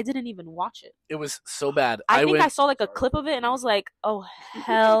because I didn't even watch it. It was so bad. I think went, I saw like a clip of it and I was like, oh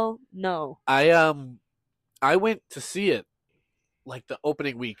hell no. I went to see it like the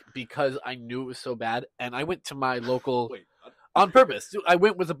opening week because I knew it was so bad, and I went to my local Wait, on purpose. Dude, I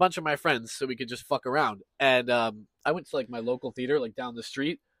went with a bunch of my friends so we could just fuck around, and I went to like my local theater like down the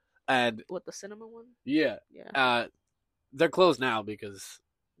street, and What, the cinema one? yeah, Yeah. they're closed now because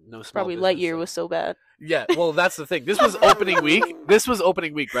no small Probably business, Lightyear so- was so bad. Yeah, well, that's the thing. This was opening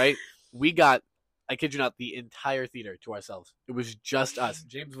week. Right? We got, I kid you not, the entire theater to ourselves. It was just us.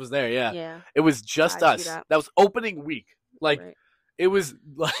 James was there, yeah. Yeah. It was just I see us. that. That was opening week. Like, Right. it was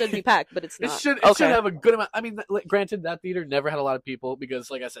like... Should be packed, but it's It not. should Okay. have a good amount. I mean, like, granted, that theater never had a lot of people because,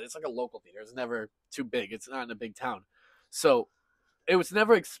 like I said, it's like a local theater. It's never too big. It's not in a big town. So it was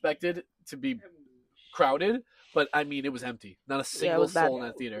never expected to be crowded, but I mean, it was empty. Not a single was bad. soul in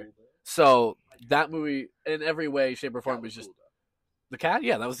that theater. So that movie, in every way, shape, or form, was just the cat.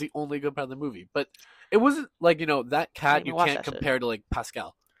 Yeah, that was the only good part of the movie. But it wasn't like, you know, that I cat didn't you even watch can't that shit. compare to like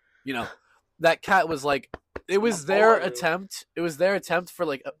Pascal. You know, that cat was like, it was Oh, their yeah. attempt. It was their attempt for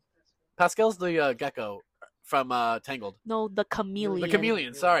like Pascal's the gecko from Tangled. No, the chameleon. The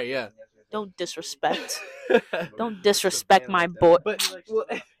chameleon. Sorry, yeah. Don't disrespect. Don't disrespect my boy. But well,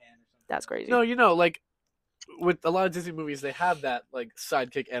 That's crazy. no, you know, like with a lot of Disney movies, they have that like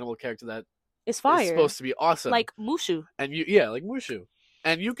sidekick animal character that It's is fire. supposed to be awesome. Like Mushu. And like Mushu,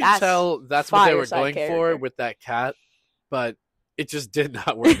 and you can That's tell that's what they fire were side going for character. with that cat, but it just did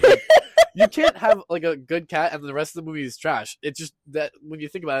not work. Like, you can't have like a good cat and the rest of the movie is trash. It's just that when you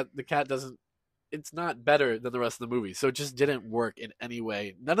think about it, the cat doesn't. It's not better than the rest of the movie, so it just didn't work in any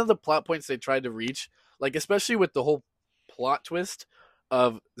way. None of the plot points they tried to reach, like especially with the whole plot twist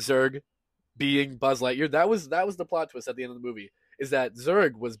of Zurg being Buzz Lightyear, that was the plot twist at the end of the movie. Is that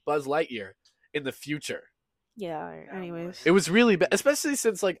Zurg was Buzz Lightyear in the future. Yeah, alright, anyways. It was really bad, especially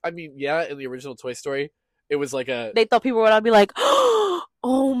since, like, I mean, yeah, in the original Toy Story, it was like a, They thought people would be like,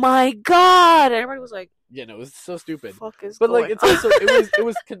 oh my god. And everybody was like, you know, it was so stupid. fuck is But going like, it's on? also it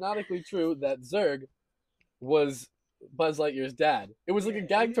was canonically true that Zurg was Buzz Lightyear's dad. It was like a Yeah,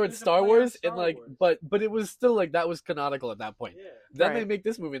 gag it towards was a Star play on Wars, Star and like, Wars. but it was still like that was canonical at that point. Yeah. Then they Right. make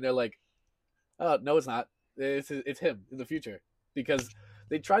this movie, and they're like, oh no, it's not. It's him in the future because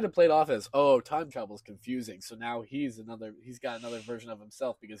they tried to play it off as, oh, time travel is confusing, so now he's got another version of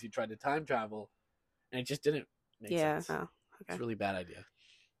himself because he tried to time travel, and it just didn't make Yeah, sense. no. It's a really bad idea.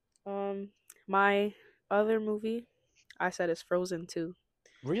 My other movie I said is Frozen 2.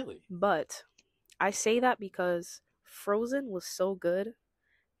 Really? But I say that because Frozen was so good.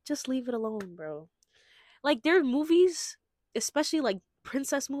 Just leave it alone, bro. Like, there are movies, especially like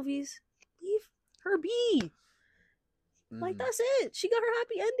princess movies, leave her be. Like, that's it. She got her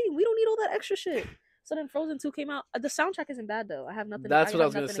happy ending. We don't need all that extra shit. So then Frozen 2 came out. The soundtrack isn't bad, though. I have nothing. That's what I have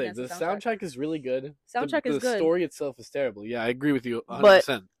was gonna nothing say. against The soundtrack is really good. Soundtrack the is good. story itself is terrible. Yeah, I agree with you 100%.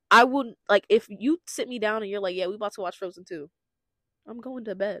 But I wouldn't, like, if you sit me down and you're like, yeah, we about to watch Frozen 2. I'm going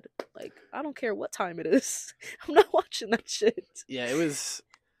to bed. Like, I don't care what time it is. I'm not watching that shit. Yeah, it was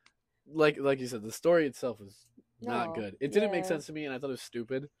like you said, the story itself was not No, good. It didn't make yeah. sense to me, and I thought it was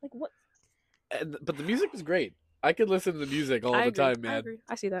stupid. Like, what? But the music was great. I could listen to the music all I the agree. time, man. I agree.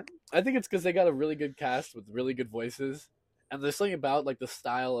 I see that. I think it's because they got a really good cast with really good voices, and there's something about like the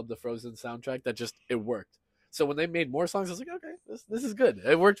style of the Frozen soundtrack that just it worked. So when they made more songs, I was like, okay, this is good.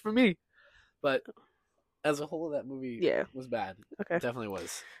 It worked for me. But as a whole, that movie was bad. Okay. It definitely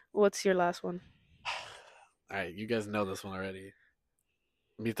was. What's your last one? All right, you guys know this one already.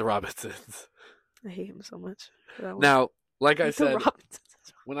 Meet the Robinsons. I hate him so much. For that one. Now, like I Meet the said, Robinsons.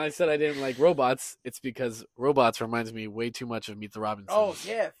 when I said I didn't like robots, it's because robots reminds me way too much of Meet the Robinsons. Oh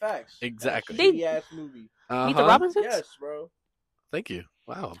yeah, facts. Exactly. They- ass movie. Meet the Robinsons? Yes, bro. Thank you.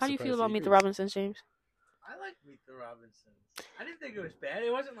 Wow. I'm How do you feel surprised about Meet the agree. Robinsons, James? I like Meet the Robinsons. I didn't think it was bad.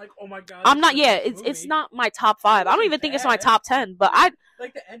 It wasn't like, oh my god. I'm this not. is a Yeah, good it's movie. not my top 5. I don't even think it's my bad. top 10. But I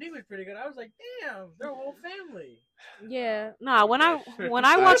Like the ending was pretty good. I was like, damn, their whole family. nah. When I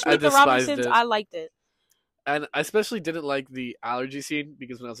I- watched I Meet the despised Robinsons, it. I liked it. And I especially didn't like the allergy scene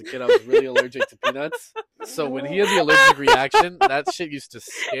because when I was a kid, I was really allergic to peanuts. So when he had the allergic reaction, that shit used to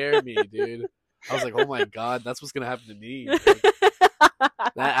scare me, dude. I was like, oh my god, that's what's gonna happen to me. Like,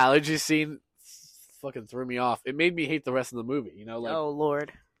 that allergy scene fucking threw me off. It made me hate the rest of the movie, you know? Like, Oh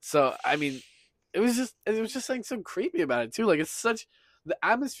Lord. so I mean, it was just something so creepy about it too. Like it's such the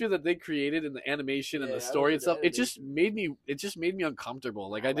atmosphere that they created in the animation and Yeah, the I story love itself. the it just made me uncomfortable.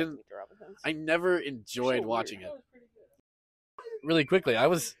 Like I didn't. Meet the Robinsons. I never enjoyed So watching weird. it. Really quickly,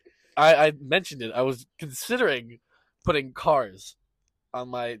 I mentioned it. I was considering putting Cars on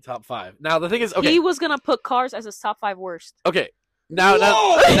my top 5. Now the thing is, okay, He was gonna put Cars as his top 5 worst. okay. Now,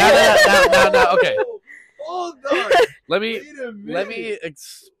 okay. Hold on. Let me Wait a minute. let me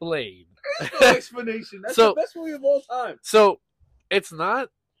explain. There's no explanation. That's So- the best movie of all time. So, it's not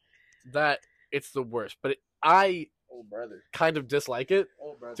that it's the worst, but I Oh brother. kind of dislike it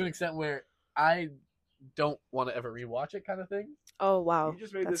Oh brother. to an extent where I don't want to ever rewatch it, kind of thing. Oh wow. You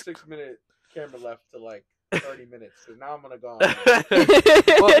just made That's this 6-minute camera left to like 30 minutes. So now I'm gonna go on.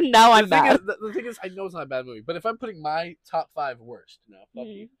 Well, now I'm the thing mad. is, the thing is, I know it's not a bad movie, but if I'm putting my top 5 worst, No, fuck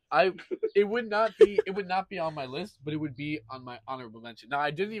you. it would not be on my list, but it would be on my honorable mention. Now,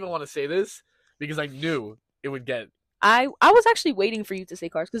 I didn't even want to say this because I knew it would get. I was actually waiting for you to say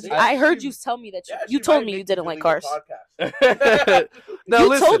Cars because Yeah, I heard she- you tell me that Yeah, you she told might me you make didn't delete like the Cars. podcast. No, You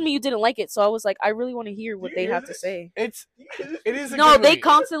listen, told me you didn't like it, so I was like, I really want to hear what Do you they hear have to this? say. it is a No, good they movie.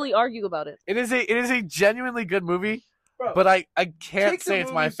 constantly argue about it. It is a genuinely good movie, Bro, but I can't take the say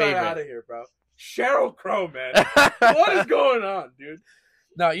it's my movie star out favorite. of here, bro. Cheryl Crow, man. What is going on, dude?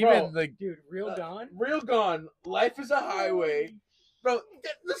 No, even Bro. the Dude, Real Gone? Real Gone. Life is a Highway. Bro,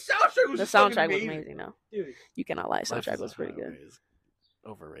 the soundtrack was The just fucking soundtrack was amazing. amazing. Though Dude, you cannot lie, Life soundtrack is a was pretty good. Highway is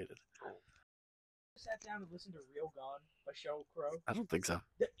overrated. I sat down and listened to Real Gone by Sheryl Crow. I don't think so.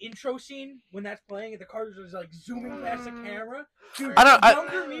 The intro scene when that's playing and the cars are just like zooming past the camera. Dude, I don't- I-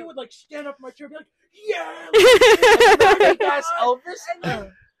 younger me would like stand up in my chair and be like, yeah! Like, that's Elvis.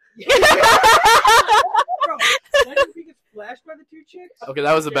 Bro, when he gets flashed by the two chicks. Okay,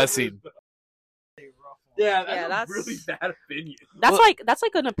 that was the best scene. Yeah, Yeah, that's that's- a really bad opinion. That's Well- that's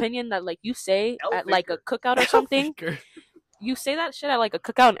like an opinion that like you say at like a Elfinger. cookout or something. You say that shit at like a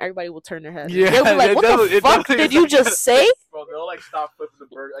cookout and everybody will turn their head. Yeah, They'll be like, it "What does- the it fuck does- did you just say?" Bro, they'll like stop flipping the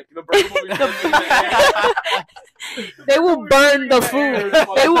burger. Like the burger will be flipping in the air. They will burn the food.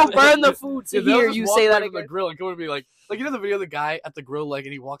 They will burn the food to Yeah, they'll hear just you walk say away that from the again. grill and come and be like you know the video of the guy at the grill like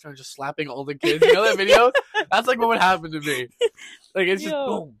and he walked around just slapping all the kids. You know that video? That's like what would happen to me. Like it's just Yo.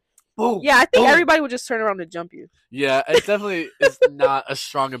 boom, boom. Yeah, I think boom. everybody would just turn around and jump you. Yeah, it definitely is not a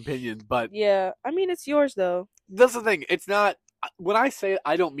strong opinion, but Yeah, I mean it's yours though. that's the thing. It's not when I say it,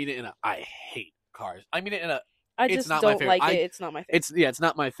 I don't mean it in a I hate cars. I mean it in a I It's just not my don't favorite. like it. It's not my favorite. it's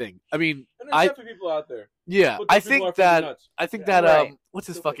not my thing. I mean, And there's definitely people out there. yeah, But I those people think are fucking that nuts. I think Yeah. that Right. what's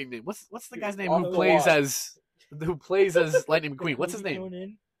his Stupid. fucking name? What's the guy's name Off who the plays wall. as Lightning McQueen? What's his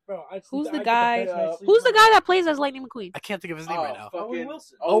name? Bro, Who's the I guy? get the best night's Who's the sleep guy that plays as Lightning McQueen? I can't think of his name Oh, right now. fucking Owen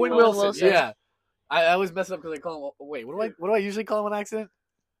Wilson. Owen Owen Wilson. Wilson. Yeah. I always mess it up because I call him. Wait, what do I usually call him on accident?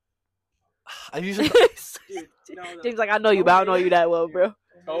 I usually. Dude, no. James like I know you, but I don't know you that well, bro.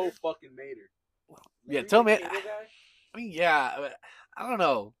 Oh, fucking Mater. Yeah, tell me. I mean, yeah, I don't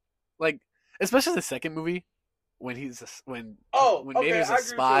know. Like, especially the second movie when when Oh, when okay, Mater's I a agree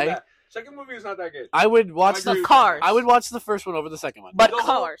with you on spy. that. Second movie is not that good. I would watch I agree the with Cars. I would watch the first one over the second one. But The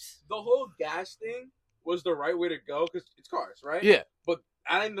whole- Cars. The whole gas thing was the right way to go because it's Cars, right? Yeah,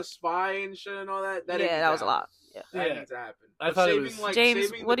 Adding the spy and shit and all that. That Yeah, that was a lot. Yeah. That Yeah. needs to happen. I But thought it saving, was- like, James,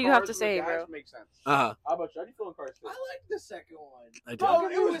 saving what the do you have cars to with say, the gas bro? Makes sense. uh-huh. How about you? How do you feel in Cars? I like the second one. I do. Bro,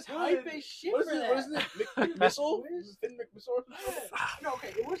 It it was was hype good. as shit What is for it? that. What is it? McMissile? Finn McMissile? No, okay,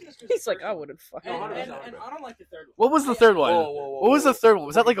 it wasn't as good as He's the like first I one. wouldn't fuck. And, No, and, 100%. and I don't like the third one. What was the third one? Whoa, whoa, whoa, What was the whoa. third one?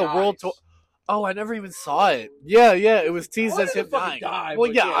 Was that like a Guys. world tour? Oh, I never even saw it. Yeah, it was teased Well, as he him doesn't fucking dying. die, Well,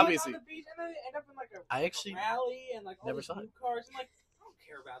 but yeah, like, obviously. on the beach, and then they end up in like a I actually rally and like all never these saw it. new cars. I'm like, I don't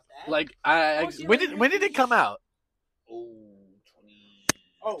care about that. Like, Oh, see, like, when did it come out?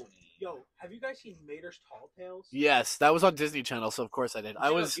 Oh, yo, have you guys seen Mater's Tall Tales? Yes, that was on Disney Channel, so of course I did.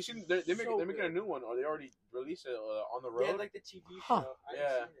 You seen, they're making a new one, or they already released it on the road. Yeah, like the TV show. Huh. I Yeah.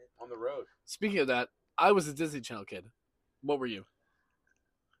 haven't seen it. On the road. Speaking of that, I was a Disney Channel kid. What were you?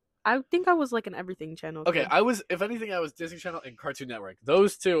 I think I was like an everything channel. Okay, kid. I was, if anything, I was Disney Channel and Cartoon Network.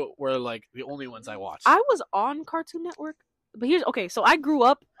 Those two were like the only ones I watched. I was on Cartoon Network, but here's okay. So I grew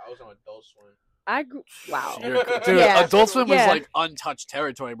up. I was on Adult Swim. Wow. Dude, Yeah. Adult Swim was Yeah. like untouched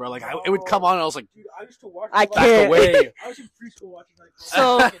territory, bro. Like it would come on, and I was like, Dude, I used to watch. I it, like, back can't. away. I was in preschool watching like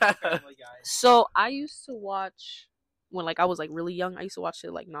So- Family Guy. So I used to watch when like I was like really young. I used to watch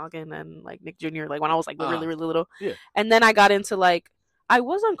it like Noggin and like Nick Jr. Like when I was like really little. Yeah. And then I got into like I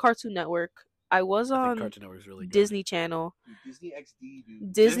was on Cartoon Network. I was I think on Cartoon Network was really good. Disney Channel. Disney XD,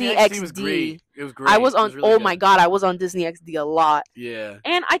 dude. Disney was XD. great. It was great. I was It on. really Oh good. my god, I was on Disney XD a lot, Yeah.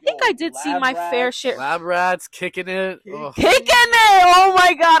 and I think Yo, I did see Lab my Rats. fair share. Lab Rats kicking it. Ugh. Kicking it! Oh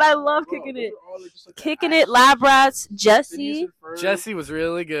my god, I love kicking it. Kicking it, Lab Rats, Jesse. Jesse was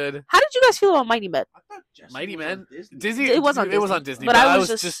really good. How did you guys feel about Mighty Men? I thought Jesse Mighty was on Men? Disney. Disney. It was on It was Disney. on Disney, But but I I was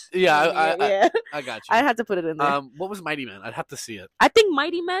was just yeah. yeah. I got you. I had to put it in there. What was Mighty Men? I'd have to see it. I think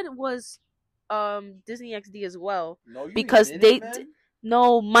Mighty Men was Disney XD as well. No, you Because mean they Minutemen?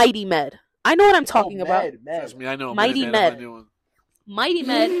 no Mighty Med. I know what I'm talking Oh, about. Med. Trust me, I know. Mighty Med. Med. is my new one.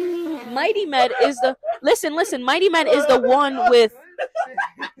 Mighty Med is the listen. Mighty Med is the one with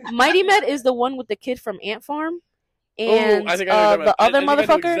Mighty Med is the one with the kid from Ant Farm and I think I know what you're the talking other about. I think I know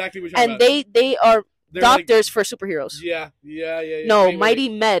motherfucker, exactly what you're and talking about. they are They're like- doctors for superheroes. yeah. No, Wait. Mighty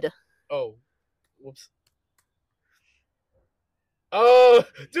Med. Oh, whoops. Oh,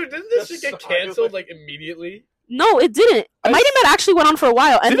 dude, didn't this That's shit get so- canceled like immediately? No, it didn't. I- Mighty Med actually went on for a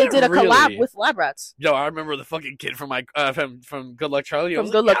while, and Did they it did a collab really? with Lab Rats Yo, I remember the fucking kid from my from Good Luck Charlie. I from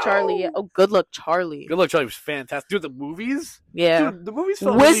was Good like, Luck "Yo!" Charlie. Oh, Good Luck Charlie. Good Luck Charlie was fantastic. Dude, the movies. Yeah. Dude, the movies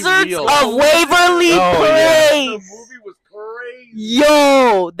felt really Wizards real. of Waverly Oh, yeah. The Place. movie was crazy.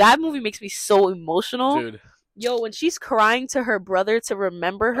 Yo, that movie makes me so emotional. Dude, Yo, when she's crying to her brother to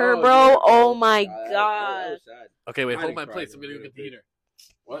remember her, Oh, bro. yeah, Oh that my was god. sad. okay, wait, I hold didn't my cry, place. I'm gonna go dude. get the heater.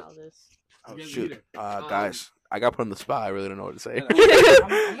 What? Wow, this. Oh Get the shoot, heater. guys, I got put on the spot. I really don't know what to say. I'm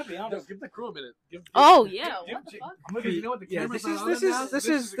gonna be honest. Give the crew a minute. Oh yeah. What the fuck? I'm gonna be, You know what, the yeah, camera's this not is on this it is now? this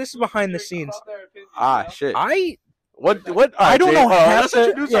is this is behind the scenes. Shit. I What? I don't know half Let's the-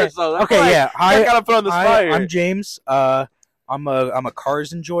 introduce yeah. ourselves. okay, yeah. I gotta put on the spot here. I'm James. I'm a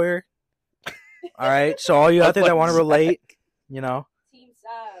cars enjoyer. All right, so all you out there that want to relate, you know, Team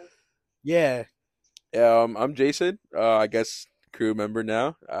Sav. yeah. I'm Jason. I guess crew member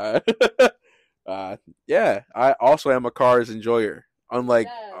now. Yeah. I also am a cars enjoyer. Unlike,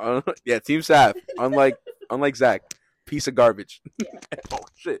 yeah, Team Sav. Unlike Zach, piece of garbage. Oh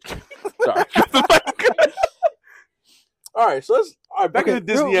shit. Sorry. All right, so let's back Okay, to the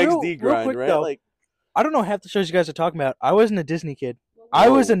Disney real XD grind, quick, right? though. Like, I don't know half the shows you guys are talking about. I wasn't a Disney kid. I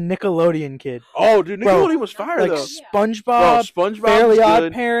was a Nickelodeon kid. oh, dude, Bro, Nickelodeon was fire Like though. SpongeBob, Bro, SpongeBob Fairly was Odd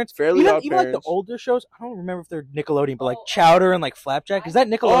good. Parents, Fairly even Odd like the Parents. older shows. I don't remember if they're Nickelodeon, but like Chowder and like Flapjack. Is that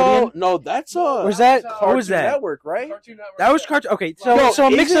Nickelodeon? Oh no, that's Or is that what was Cartoon that? Network, right? Cartoon Network. That was cartoon. Okay, so Yo, so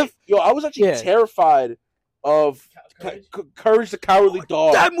a mix is it- of yo. I was actually Yeah. terrified of Courage the Cowardly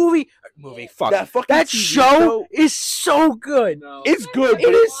Dog. that movie. Fuck. That fucking That TV show is so good, No. It's good, It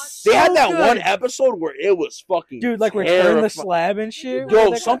but is they had so that good. one episode where it was fucking dude. Like Return the terrifying. Slab and shit.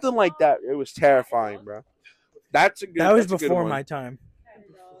 Yo, That- something like that. It was terrifying, bro. That's a good. That was that's a good before one. my time.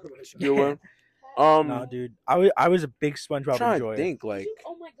 Good one. No, dude. I was a big SpongeBob trying to enjoyer. think like.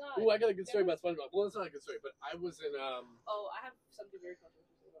 Oh my god. Ooh, I got a good story about SpongeBob. Well, it's not a good story, but I was in Oh, I have something very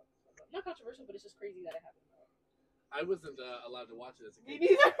controversial about SpongeBob. Not controversial, but it's just crazy that it happened. I wasn't allowed to watch it as a Me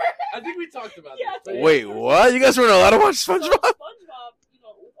kid. neither. I think we talked about Yeah, this. but Wait, what? You guys weren't allowed to watch So SpongeBob? SpongeBob, you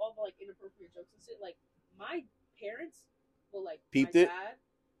know, with all the like inappropriate jokes and shit, like my parents, well, like Peeped my it? dad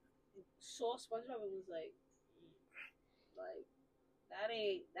saw SpongeBob and was like,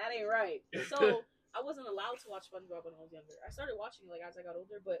 that ain't right. So I wasn't allowed to watch SpongeBob when I was younger. I started watching it like as I got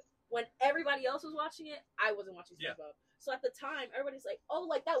older, but when everybody else was watching it, I wasn't watching Yeah. SpongeBob. So at the time, everybody's like, "Oh,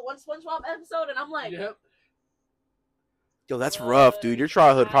 like that one SpongeBob episode," and I'm like, Yep. Yo, that's rough, dude. Your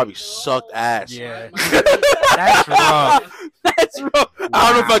childhood probably sucked ass. Yeah. My- That's rough. That's rough.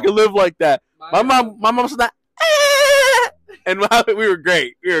 I don't know if I could live like that. My mom said that. And we were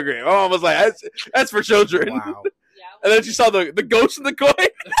great. We were great. My mom was like, "That's for children." Wow. yeah. And then she saw the ghost in the coin. I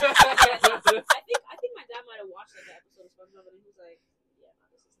think my dad might have watched like an episode of SpongeBob and he was like, "Yeah, no,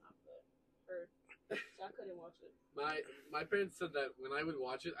 this is not good." Or didn't watch it. My parents said that when I would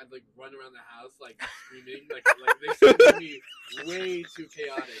watch it, I'd like run around the house like screaming, like they said it would be way too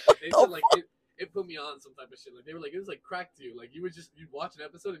chaotic. Like, they said like it put me on some type of shit. Like they were like it was like crack to you. Like you'd watch an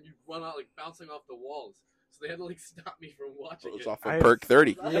episode and you'd run out like bouncing off the walls. So they had to like stop me from watching it. Off of Perk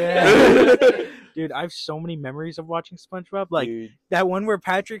 30. Yeah. Dude, I have so many memories of watching SpongeBob. Like Dude. that one where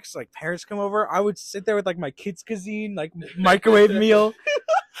Patrick's like parents come over. I would sit there with like my kids' cuisine, like microwave meal.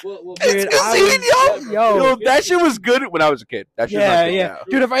 Well, Dude, yo, that shit was good when I was a kid. That shit Yeah, not good yeah. now.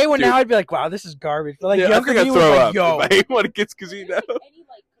 Dude, if I ate one now, I'd be like, wow, this is garbage. But like Yeah, I younger think I'd me was throw like, up yo. if I ate one of kids' cuisine now. Any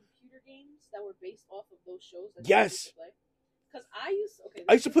like computer games that were based off of those shows? That Yes. Because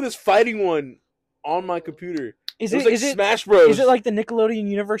I used to put this fighting one on my computer. Is It was it like is it Smash Bros. is it like the Nickelodeon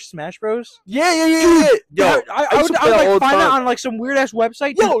Universe Smash Bros? Yeah. Yo, I would like find that on like some weird ass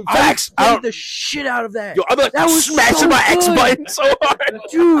website. Yo, Dude, I facts. would play the shit out of that. Yo, I'm like That was smashing so my X good. button so hard.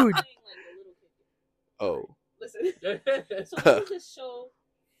 Dude. Oh. Listen. So there was this show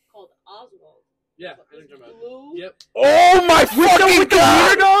called Oswald. yeah, I know what you're talking about. Blue. Yep. Oh my fucking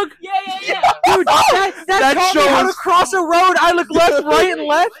god! dog? Yeah. Dude, that That taught me how to shows- cross a road. I look left, right, and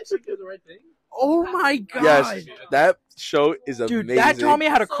left. I think you're the right thing. Oh my god. Yes, that show is Dude, amazing. that taught me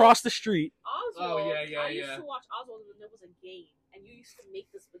how to cross the street. Oswald. Oh, yeah. I used to watch Oswald, and there was a game, and you used to make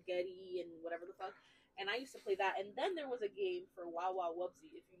the spaghetti and whatever the fuck. And I used to play that, and then there was a game for Wow Wow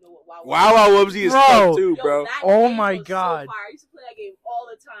Wubsy, if you know what Wow Wow Wow Wubsy is Bro. tough too, Yo, bro. that Oh game my was God. So fire. I used to play that game all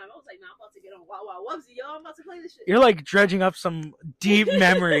the time. I was like, nah, I'm about to get on Wow Wow Wubsy, yo. I'm about to play this shit. You're like dredging up some deep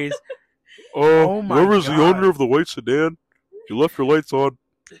memories. Oh, Oh my whoever's the God. owner of the white sedan, you left your lights on.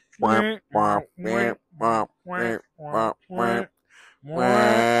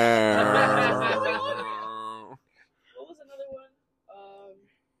 What was another one?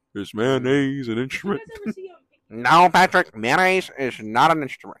 Is mayonnaise an Did you instrument? guys ever see No, Patrick, mayonnaise is not an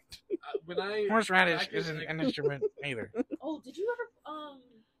instrument. When I Horseradish back in, isn't like- an instrument either. Oh, did you ever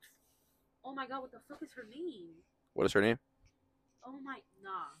oh my god, what the fuck is her name? What is her name? Oh my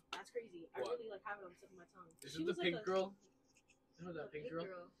that's crazy. I What? really like have it on the tip of my tongue. Is She it the was like pink a- girl? You know the that pink girl?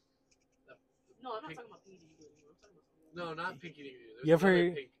 No, I'm not Pink- talking about Pinky Doo. I'm talking about something else. No, not Pinky Doo. There's You ever-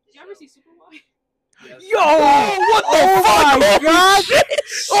 another pink Did you ever show. see Super Y? Yes. Yo, what the Oh fuck? my God!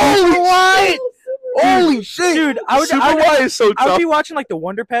 Holy what? Holy shit! Dude, I would is so I would tough. be watching like the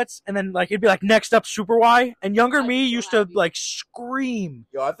Wonder Pets, and then like it'd be like next up Super Y, and younger me used to like scream.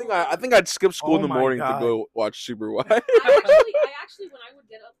 Yo, I think I'd skip school in Oh the my morning God. to go watch Super Y. I actually, when I would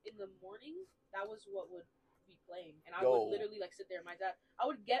get up in the morning, that was what would be playing, and I Yo. would literally like sit there. My dad, I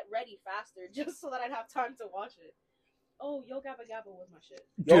would get ready faster just so that I'd have time to watch it. Oh, Yo Gabba Gabba was my shit.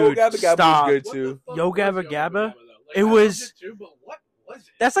 Yo, Dude, Gabba Gabba stop. was good What too. the fuck Yo was Gabba Yo Gabba? though? Like, It I was- loved it too, but what was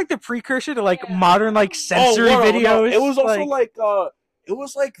it? That's like the precursor to like Yeah. modern like sensory Oh, no, videos. no. It was also like it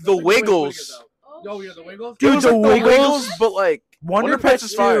was like the Like Wiggles. Oh, No, yeah, the shit. Wiggles. It was Dude, like the the Wiggles, Wiggles? but like Wonder Pets Pets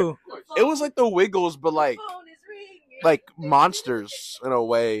is fire. too. Of course. It was like the Wiggles, but like The phone is ringing. monsters in a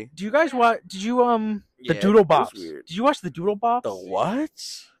way. Do you guys watch? Did you the Yeah, Doodle it was Bops? weird. Did you watch the Doodle Bops? The what?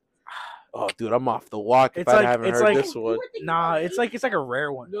 Oh, dude, I'm off the walk if It's I like- haven't it's heard like- this one. Nah, it's like a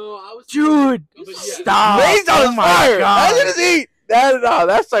rare one. No, I was. Dude, But yeah. stop! Raised on Oh my fire. God. That is eat.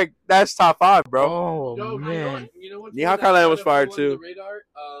 That's top 5, bro. Oh Yo, man, you know what? Nihao Kailan was fire, on too. The radar,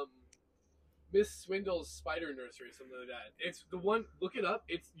 Miss Swindle's Spider Nursery, something like that. It's the one. Look it up.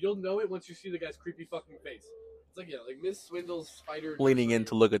 You'll know it once you see the guy's creepy fucking face. It's like like Miss Swindle's Spider. Leaning Nursery. in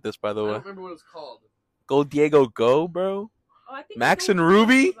to look at this, by the I way. don't remember what it was called. Go Diego, go, bro. Oh, I think Max I know and what you're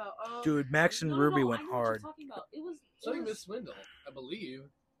Ruby? talking about. dude, Max and No, Ruby no, went I know what you're hard. talking about. It was Something Miss Swindle, I believe.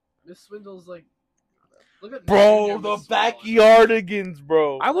 Miss Swindle's like. Look at Bro, the Miss Swindle. Backyardigans,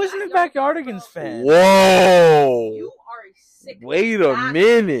 bro. I wasn't a Backyardigans fan. Whoa. You are a sick. Wait a bastard.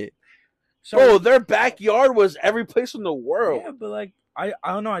 minute. So, Bro, their backyard was every place in the world. yeah, but like I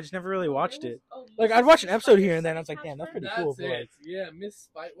don't know. I just never really watched There it. was- oh, Like, Miss- I'd watch an Miss episode Spider's here and then I was like, Secret damn, that's House pretty Friend? cool. That's But it. like, Yeah, Miss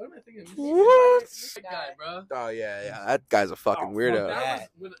Spider. What am I thinking? Miss What? Spider. That guy, bro. Oh, yeah. That guy's a fucking Oh, weirdo. fuck That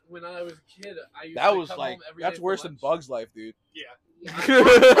was when I was a kid. I used That to was come like, home every that's day for worse than lunch. Bug's Life, dude. Yeah.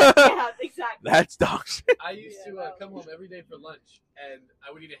 Yeah, exactly. That's dog shit. I used Yeah, to that come was- home every day for lunch, and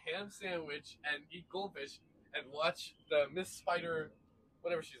I would eat a ham sandwich and eat goldfish and watch the Miss Spider,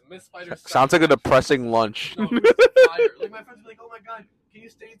 whatever she's Miss Spider. Sounds like a Spider- depressing lunch. No, it was fire. Like my friends were like, "Oh my god, can you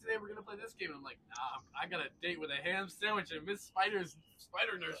stay today? We're gonna play this game." And I'm like, "Nah, I got a date with a ham sandwich at Miss Spider's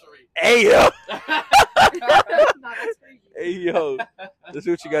Spider Nursery." Hey, yo. Nah, that's crazy. Hey, yo. This is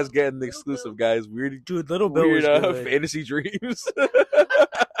what you guys get in the exclusive, guys. Weird, dude, Little Bill weird was good. fantasy dreams.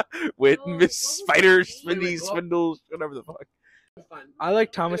 With Oh, what Miss was Spider, her Spinny, name? Spindles, whatever the fuck. Fine. I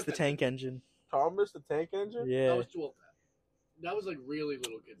like Thomas the Tank Engine. Thomas the Tank Engine? That Yeah, was too old for that. That was like really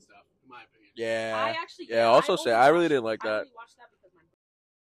little kid stuff. in my opinion. Yeah. I actually, Yeah, also only say, I really watched- didn't like I that. only watched that because my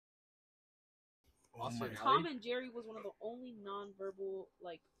Austin Tom and Jerry was one of the only non-verbal,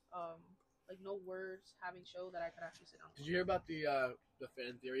 like no words having show that I could actually sit down. Did you hear about the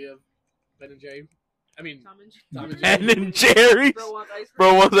fan theory of Ben and Jerry? I mean, Tom and Tom and Ben Jerry. and Jerry's. Bro wants ice cream.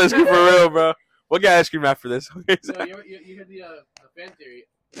 Bro wants ice cream for real, bro. We'll get ice cream after this. Okay, so. So you heard the fan theory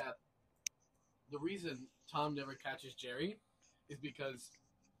that the reason Tom never catches Jerry is because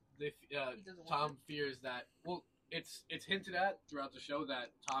Tom fears that. Well, it's hinted at throughout the show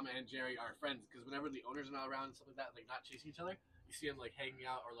that Tom and Jerry are friends because whenever the owners are not around and stuff like that, like not chasing each other, you see them like hanging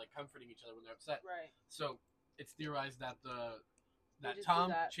out or like comforting each other when they're upset. Right. So it's theorized that just do Tom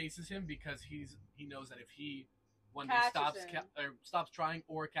that. chases him because he knows that if he one day Catches stops trying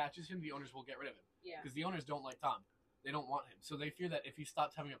or catches him, the owners will get rid of him. Yeah. Because the owners don't like Tom. They don't want him. So they fear that if he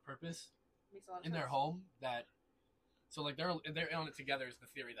stops having a purpose Makes a lot of in their sense. home, that so like they're in on it together is the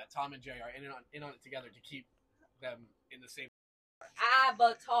theory that Tom and Jerry are in on it together to keep them in the same.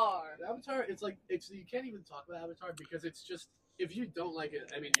 Avatar. Avatar, it's you can't even talk about Avatar because it's just if you don't like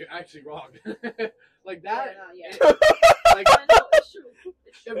it, I mean you're actually wrong. Like that. Yeah. Like I know, it's true.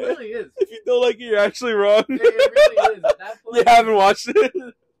 It's it true. really is. If you don't like it, you're actually wrong. It really is. At that point, You haven't watched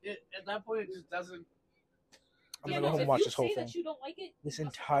it. At that point, it just doesn't. I'm Yeah, gonna go no, home if and watch you this whole say thing. that you don't like it, This you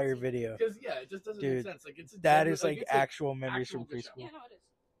must have entire not seen it. video. Because it just doesn't Dude, make sense. Like it's a That genuine- is like it's a actual memories actual from good show. preschool. Yeah, no, it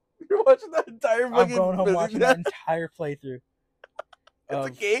is. You're watching that entire I'm fucking. going home Disney watching Channel? that entire playthrough. It's a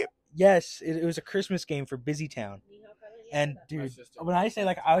of- game. Yes, it was a Christmas game for Busy Town. And My dude, sister. when I say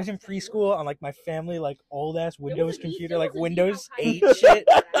like I was in preschool on like my family like old ass Windows computer, like there was a Windows Neo 8 kind of- shit,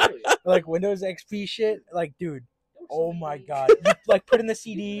 Really? like Windows XP shit, like dude, There were so oh many my games. god, you like put in the You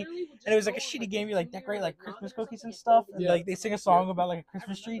CD, literally would just and it was like a go on, shitty game. You like Junior, decorate like London Christmas or cookies something and and stuff, fold and it Yeah. like they sing a song about like a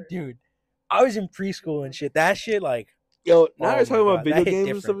Christmas tree, remember. dude. I was in preschool and shit. That shit like Yo, now Oh you're talking my about God, video that hit games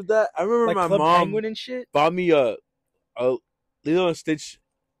and stuff different. like that. I remember like my Club mom Penguin and shit. bought me a Lilo and Stitch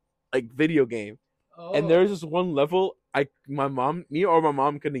like video game, Oh. and there was this one level my mom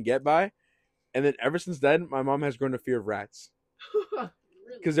couldn't get by, and then ever since then my mom has grown a fear of rats Really?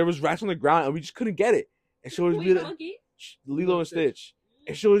 because there was rats on the ground and we just couldn't get it, and she always Wait, be like monkey? Lilo and Stitch,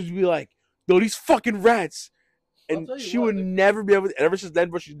 and she always be like, "Yo, these fucking rats," I'll and tell you she what, would like- never be able to. Ever since then,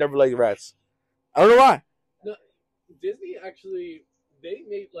 but she's never liked rats. I don't know why. Disney actually they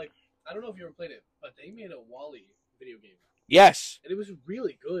made like I don't know if you ever played it, but they made a Wall-E video game, Yes, and it was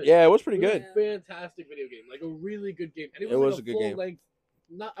really good. yeah, it was pretty It was good. a fantastic video game, like a really good game, and it It was, was like a a good full game. length.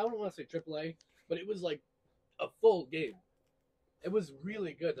 Not I don't want to say AAA, but it was like a full game. It was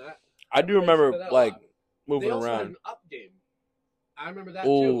really good. I do really remember checked that a like lot. moving They also had around. an Up game. I remember that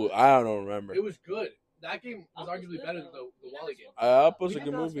Oh, too. I don't remember. It was good. That game was Up was arguably good, better than though. the We Wall-E never game. spoke about Up was We a did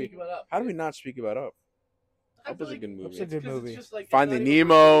good not movie. speak about Up. How do we not speak about Up? I Up feel was a like good movie. Up's a good 'cause movie. It's just like, it's Finding not even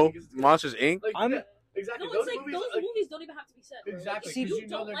Nemo, funny because it's- Monsters Inc. Like, I'm- yeah, exactly. No, those it's like movies, those like, movies don't even have to be said. Bro. Exactly, If 'cause you you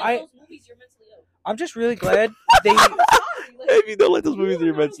know don't they're like good. those movies, you're mentally ill. I'm just really glad they. I'm sorry. Like, If you don't like those movies,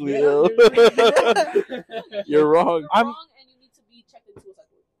 you're mentally Yeah, ill. you're- You're wrong. You're I'm- wrong, and you need to be checked into a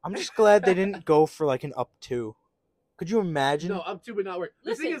psychologist. I'm just glad they didn't go for like an Up 2. Could you imagine No, Up 2 would not work.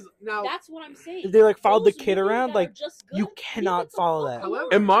 The thing Listen, is, now, That's what I'm saying. if they like followed the Those kid movies around? that Like are just you good, cannot leave it the follow fuck that. However- alone.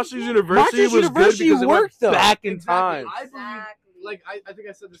 And Monsters Yeah. University Monsters was University good because it worked, went though. back in exactly. time. I believe, Exactly. like, I think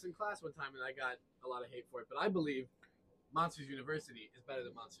I said this in class one time, and I got a lot of hate for it, but I believe Monsters University is better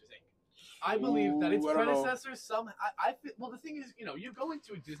than Monsters Inc. I believe that its Ooh, I don't know. predecessor well, the thing is, you go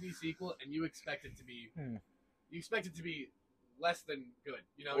into a Disney sequel and you expect it to be, you expect it to be less than good.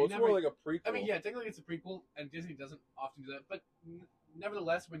 You know, Well, you it's never. more like a prequel. I mean, yeah, technically it's a prequel, and Disney doesn't often do that. But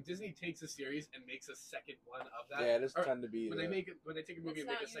nevertheless, when Disney takes a series and makes a second one of that, Yeah, it does or tend to be. when they take a movie It's and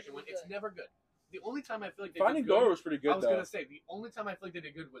make a not second usually one, it's good. never good. The only time I feel like they Finding did good, Dory was pretty good I was though. gonna say the only time I feel like they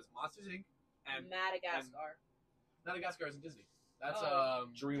did good was Monsters Inc. and Madagascar. Madagascar isn't Disney. That's Oh.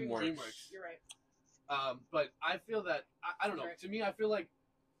 DreamWorks. You're right. But I feel that I don't know. Right. To me, I feel like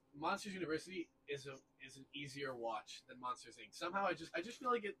Monsters University is an easier watch than Monsters Inc. Somehow I just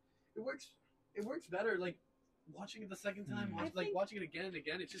feel like it works better. Like watching it the second time, I think- watching it again and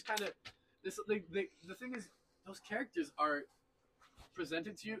again. It's just kind of this. The thing is, those characters are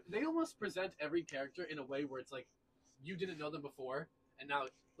presented to you. They almost present every character in a way where it's like you didn't know them before, and now.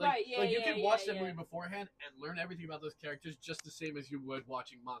 Right, yeah, you yeah, can yeah, watch that yeah. movie beforehand and learn everything about those characters just the same as you would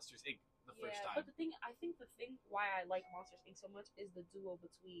watching Monsters Inc. the first time. But I think the thing why I like Monsters Inc. so much is the duo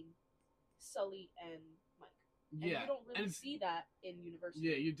between Sully and Mike. And Yeah, you don't really and see that in University.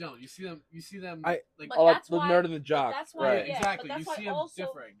 yeah, you don't. You see them. I- like But Oh, like that's the why- nerd and the jock. That's why, Right. yeah, exactly. But You that's why see them also,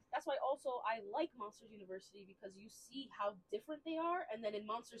 differing. That's why also I like Monsters University because you see how different they are, and then in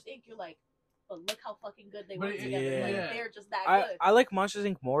Monsters Inc. you're like, but look how fucking good they But work it- together. Like yeah. they're just that I good. I like Monsters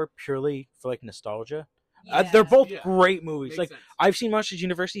Inc. more purely for like nostalgia. Yeah. They're both Yeah. great movies. Makes Like sense. I've seen Monsters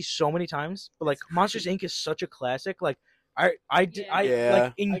University so many times, but like It's Monsters great. Inc. is such a classic. Like Yeah. Yeah.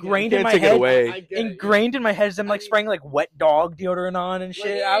 like ingrained You in can't my take it head. away. I get it, yeah. Ingrained in my head is them I like mean- spraying like wet dog deodorant on and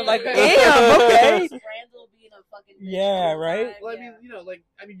shit. I was like, Yeah. damn, okay. Randall being a fucking bitch Yeah, all the right? time, Well, I yeah. mean, you know, like,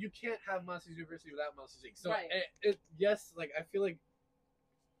 you can't have Monsters University without Monsters Inc. So, Right. yes, like, I feel like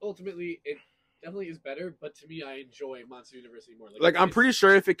ultimately it definitely is better, but to me, I enjoy Monsters University more. Like I'm it's- pretty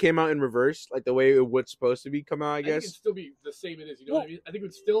sure if it came out in reverse, like the way it was supposed to be come out, I I think it'd guess. still be the same it is. You know what I mean? I think it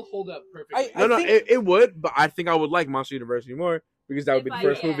would still hold up perfectly. I No, think- it would, but I think I would like Monster University more because that would be If the I-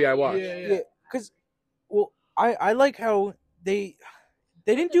 first yeah, movie I yeah, watched. yeah. Because, well, I like how they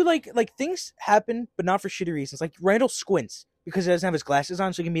didn't do like things happen, but not for shitty reasons. Like Randall squints because he doesn't have his glasses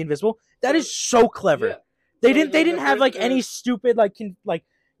on, so he can be invisible. That is so clever. Yeah. They So, didn't the have like first- any stupid like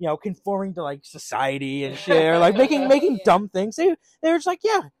conforming to like society and shit, or like making dumb things. They were just like,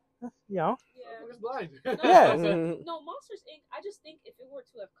 yeah, you know. Yeah. Motherfucker's blind. Yeah. No, Monsters Inc. I just think if it were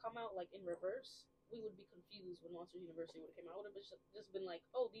to have come out like in reverse, we would be confused when Monsters University would have came out. It would have just been like,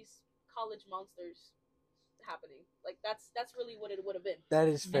 oh, these college monsters happening. Like that's really what it would have been. That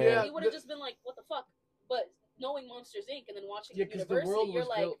is And fair. Yeah. you would have just been like, what the fuck? But knowing Monsters Inc. and then watching Yeah, it 'cause the University, world you're was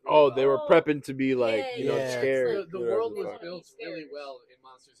like, built Oh, they were Oh, prepping to be like, yeah, you know, yeah. scared. It's The whatever world the was fuck. built really well in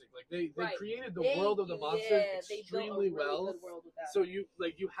Monsters Inc. Like they Right. created the Thank world of the you. monsters Yeah, they built a extremely really well. good world with that. So you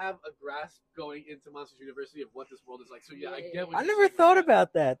have a grasp going into Monsters University of what this world is like. So yeah, I Yeah. get what I you're never saying with thought that.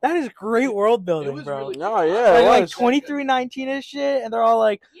 about that. That is great world It building, was bro. really No, cool. yeah, Like, it like was. 2319 and shit, and they're all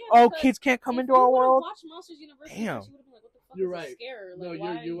like, Yeah, "Oh, because kids can't come if into you our would've world." watched Monsters University, Damn. you would have been like, what the fuck You're is right. a scare? No, Like, you-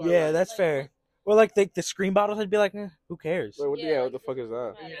 why? you are Yeah, right. that's like, fair. Or like the screen bottles, I'd be like, who cares? Like, what Yeah, what the like, fuck is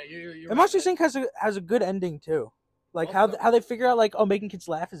that? yeah. Yeah, you're And right. Monsters Inc. has a good ending too. Like Both how of them. how they figure out like, oh, making kids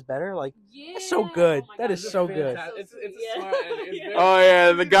laugh is better. Like Yeah. That's so good. Oh my That God, is it's so good. fantastic. It's a Yeah. smart ending. It's Yeah. very- Oh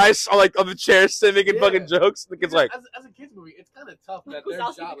yeah, the guys are like on the chair sitting making Yeah. fucking jokes. The kid's like, as a kids movie, it's kind of tough that Mike their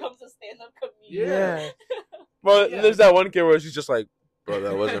Wazowski job. becomes a stand-up comedian. Yeah. well, Yeah. there's that one kid where she's just like, bro,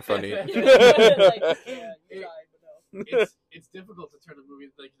 that wasn't funny. Like, yeah, you tried, but no. It's difficult to turn a movie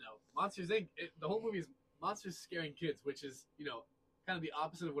like Monsters Inc. The whole movie is monsters scaring kids, which is kind of the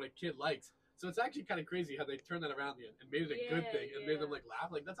opposite of what a kid likes. So it's actually kind of crazy how they turned that around and made it a good Yeah, thing and made them yeah. like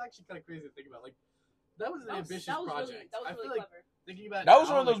laugh. Like that's actually kind of crazy to think about. Like that was an That was ambitious really, project. that was I really feel like clever. thinking about it That was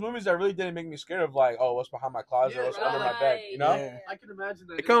now, one of those like, movies that really didn't make me scared of like, oh, what's behind my closet, Yeah, what's under my bed, you know? Yeah. I can imagine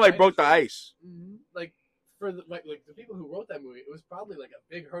that It kind of like broke the ice. Like for the like the people who wrote that movie, it was probably like a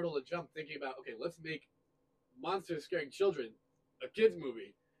big hurdle to jump. Thinking about let's make monsters scaring children a kids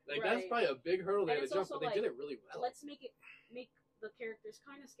movie. Like that's Right. probably a big hurdle they And had to it's jump, but also, they did like, it really well. Let's make the characters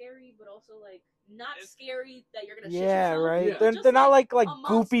kind of scary, but also like not It's- scary that you're gonna Yeah, shit yourself. right. Yeah. They're, Just they're not like a goopy,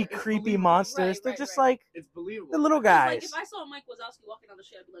 monster. It's creepy believable. monsters. Right, They're right, just right. like It's believable. the little It's like guys. if I saw Mike Wazowski walking down the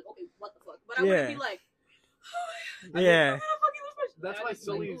street, I'd be like, okay, what the fuck? But I Yeah. wouldn't be like, Yeah. That's why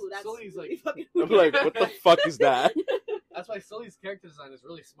Sully's like I'm like, what the fuck is that? that's why Sully's character design is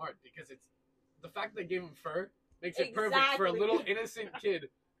really smart because it's the fact that they gave him fur makes it perfect for a Exactly. little innocent kid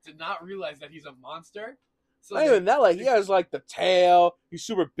to not realize that he's a monster. So Not even that, like he has like the tail, he's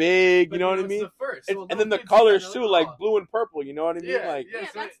super big, but you know what I it's mean? the fur, And, so and then the little kids colors see that, too, they're like "Oh." blue and purple, you know what I mean? Yeah, Like Yeah,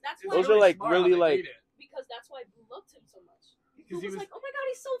 so that's it's why- Those are, like, smart how really, they like- made it. because that's why Blue loved him so much. He Because was, like, oh my god,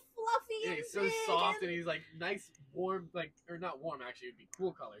 he's so fluffy. Yeah, and he's so big soft and he's like nice, warm, like or not warm actually, it'd be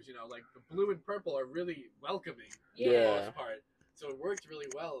cool colors. Like the blue and purple are really welcoming for the Yeah. most part. So it worked really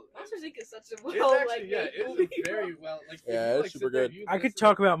well. Monsters Inc. is such a It's well, actually, like, yeah, made it's movie, very well. Like, if Yeah, you, it's like, super sit there, good. you I could listen-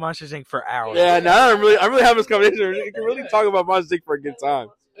 talk about Monsters Inc. for hours. Yeah, now I'm really having this conversation. You can really talk about Monsters Inc. for a good time.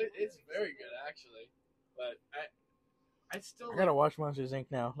 It's very good actually, but I still I gotta watch Monsters Inc.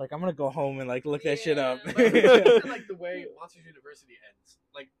 now. Like I'm gonna go home and like look that shit up. Yeah. But I feel like the way Monsters University ends,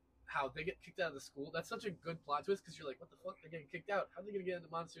 like how they get kicked out of the school. That's such a good plot twist because you're like, what the fuck? They're getting kicked out. How are they gonna get into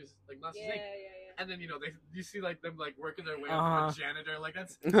Monsters Monsters Yeah, Inc.? yeah. And then you see like them like working their way up Uh-huh. to a janitor. Like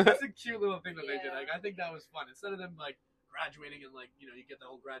that's a cute little thing that they did. Yeah. Like I think that was fun. Instead of them like graduating and like you get the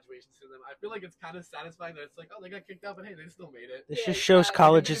whole graduation to them. I feel like it's kind of satisfying that it's like, oh, they got kicked out, but hey, they still made it. This Yeah, just shows exactly.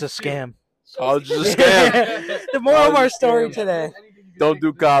 college is a scam. College is a Shows- scam. The moral of our College story scam. today. Anything you can Don't take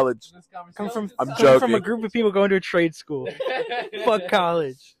do from college. this conversation? Come from I'm coming from a joking. group of people going to a trade school. Fuck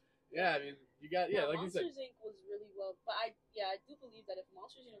college. Yeah, I mean, you got like you said. Monsters Inc. was really well, but I do believe that if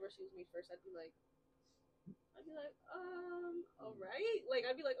Monsters University was made first, I'd be like, all right, like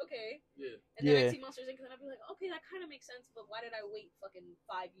I'd be like, okay, Yeah, and then Yeah. I'd see Monsters Inc. and then I'd be like, okay, that kind of makes sense, but why did I wait fucking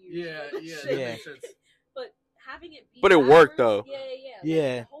 5 years? yeah, for this yeah. shit? That Yeah. makes sense. But having it be But it worked, backwards- though. Yeah.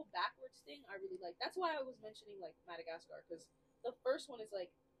 Yeah. Like, the whole backwards thing, I really like. That's why I was mentioning like Madagascar, because the first one is like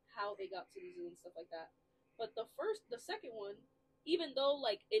how they got to the zoo and stuff like that. But the second one, even though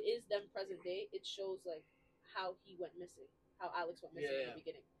like it is them present day, it shows like how he went missing, how Alex went missing in the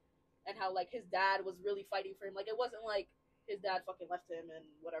beginning, and how like his dad was really fighting for him. Like it wasn't like his dad fucking left him and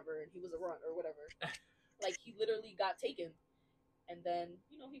whatever, and he was a runt or whatever. Like he literally got taken, and then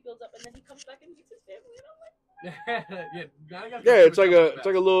he builds up, and then he comes back and meets his family, and I'm like. It's like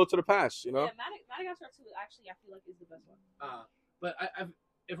a little to the past, you know. Yeah, Madagascar 2 actually I feel like is the best one. But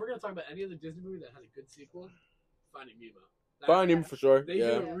if we're gonna talk about any other Disney movie that had a good sequel, Finding Nemo. Finding Nemo for sure. They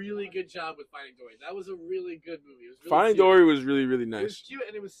did a really good job with Finding Dory. That was a really good movie. It was really Finding cute. Dory was really, really nice. It was cute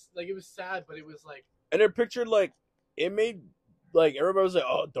and it was sad, but it was like. And they're pictured like it made like everybody was like,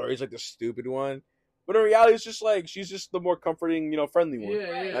 "Oh, Dory's like the stupid one," but in reality, it's just like she's just the more comforting, friendly one.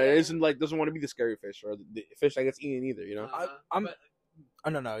 It isn't like doesn't want to be the scary fish or the fish that gets eaten either. No.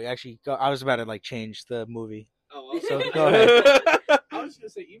 Actually, I was about to like change the movie. Oh, so go ahead. I was gonna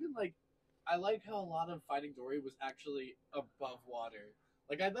say even like I like how a lot of Finding Dory was actually above water.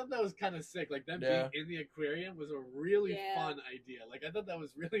 Like I thought that was kind of sick. Like them being in the aquarium was a really fun idea. Like I thought that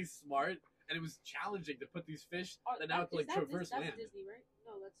was really smart, and it was challenging to put these fish that now like traverse land. That's Disney, right?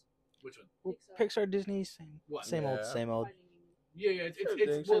 No, that's which one? Well, Pixar, Disney, same old. Yeah.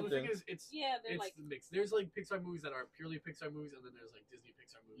 It's well, the thing is, it's like the mix. There's like Pixar movies that are purely Pixar movies, and then there's like Disney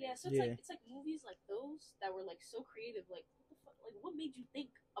Pixar movies. Yeah, so it's like movies like those that were like so creative. Like what the fuck? Like what made you think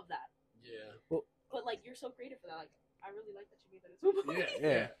of that? Yeah. Well, but like you're so creative for that. Like I really like that you made that into a movie.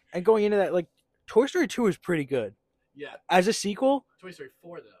 Yeah. And going into that, like Toy Story 2 is pretty good. Yeah. As a sequel. Toy Story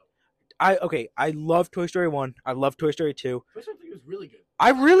 4 though. I love Toy Story 1. I love Toy Story 2. Toy Story 3 was really good. I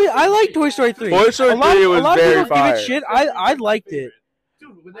like Toy Story 3. Toy Story 3 was very fire. Give it shit. I liked it.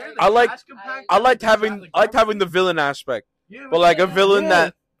 Dude, when I liked having the villain aspect. Yeah, but like a villain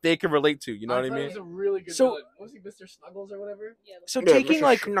that they can relate to, you know what I mean? It was a really good villain. Was he Mr. Snuggles or whatever? Yeah, so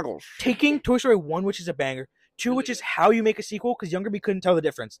taking Toy Story 1, which is a banger, 2, which is how you make a sequel, because Younger Me couldn't tell the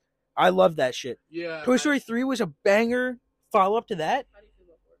difference. I love that shit. Yeah. Toy Story 3 was a banger follow up to that. How do you feel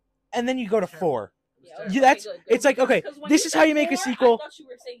about 4? And then you go to 4. Yeah, it's like, okay, this is how you make a sequel. I thought you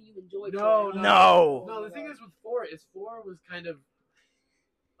were saying you enjoyed No. No, the thing is with 4 was kind of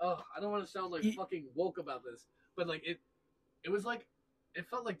I don't want to sound like fucking woke about this, but like it was like it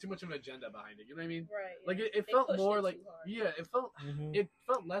felt like too much of an agenda behind it. You know what I mean? Right. Like it felt more like it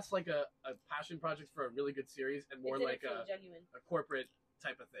felt less like a passion project for a really good series and more like a corporate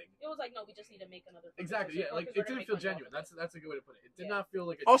type of thing. It was like, no, we just need to make another. Exactly. Yeah. Like it didn't feel genuine. That's a good way to put it. It did not feel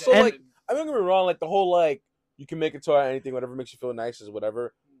like a also genuine... like I'm not gonna be wrong. Like the whole like you can make a toy out of anything, whatever makes you feel nice is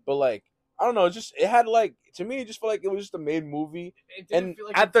whatever. But like I don't know, it had like to me it just felt like it was just a made movie. And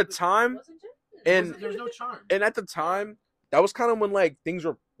like at the time, there's no charm. And at the time, that was kind of when like things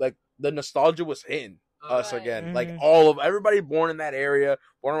were like the nostalgia was hitting us again. Mm-hmm. Like everybody born in that area,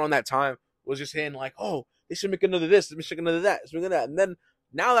 born around that time, was just hitting like, oh, they should make another this, they should make another that, and then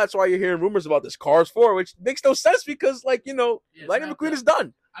now that's why you're hearing rumors about this Cars 4, which makes no sense because like Lightning McQueen is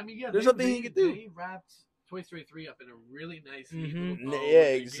done. I mean, yeah, there's nothing he can do. They wrapped Toy Story 3 up in a really nice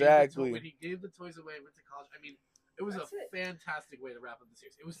exactly. When he gave the toys away and went to college, I mean, it was fantastic way to wrap up the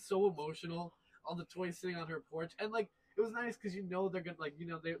series. It was so emotional. All the toys sitting on her porch, and like it was nice because they're gonna like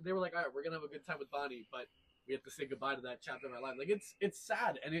they were like, all right, we're gonna have a good time with Bonnie, but we have to say goodbye to that chapter of our life. Like it's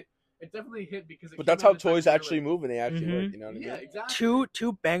sad, and it definitely hit because. But that's how toys actually move, and they actually work. You know what I mean? Yeah, exactly.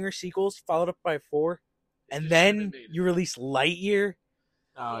 Two banger sequels followed up by 4, and then you release Lightyear.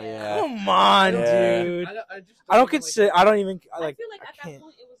 Oh yeah! Come on, dude. I don't consider. I don't even. I feel like at that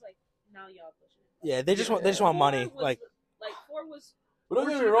point it was like now y'all pushing it. Yeah, they just want money. Like 4 was. But don't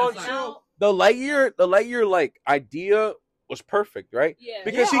get me wrong, too. The Lightyear like idea was perfect, right? Yeah.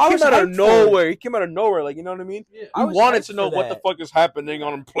 Because he came out of nowhere. He came out of nowhere, like you know what I mean? Yeah. We wanted to know what the fuck is happening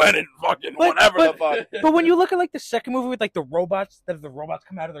on planet fucking whatever the fuck. But when you look at like the second movie with like the robots, that the robots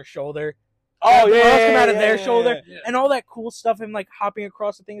come out of their shoulder. Oh the yeah, robots come out of their shoulder, yeah. and all that cool stuff. Him like hopping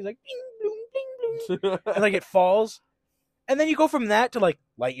across the things like bing bloom, bing bloom, and like it falls, and then you go from that to like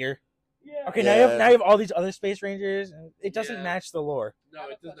Lightyear. Yeah. Okay, now you have all these other space rangers, and it doesn't match the lore. No,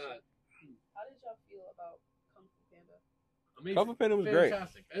 it does not. How did y'all feel about Kung Fu Panda? Amazing. Kung Fu Panda was great.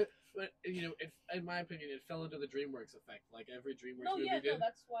 Fantastic. In my opinion, it fell into the DreamWorks effect, like every DreamWorks movie did. No,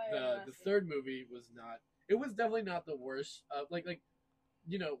 that's why the third movie was not. It was definitely not the worst.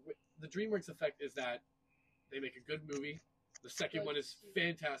 The DreamWorks effect is that they make a good movie. The second one is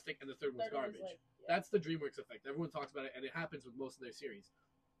fantastic, and the third one's garbage. That's the DreamWorks effect. Everyone talks about it, and it happens with most of their series.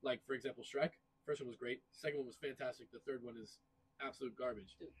 Like, for example, Shrek. First one was great. Second one was fantastic. The third one is absolute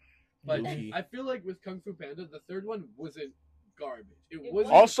garbage. But I feel like with Kung Fu Panda, the third one wasn't garbage. It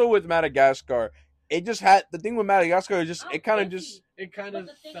wasn't. Also with Madagascar, it just had the thing with Madagascar. It kind of just It kind of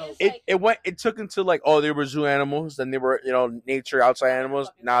But the thing felt. is, like- it took into like, oh, they were zoo animals, then they were nature outside animals.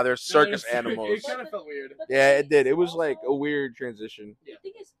 Now they're circus animals. It kind of felt weird. But the Yeah, thing it did. is It was like a also- weird transition. The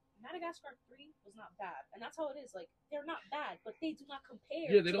thing is, Madagascar 3 was not bad, and that's how it is. Like, they're not bad, but they do not compare.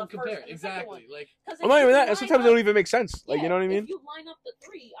 Yeah, they to don't the first compare. and the second Exactly. one. Like, 'Cause I'm not if even you that. line Sometimes they don't up- even make sense. Like, you know what I mean? If you line up the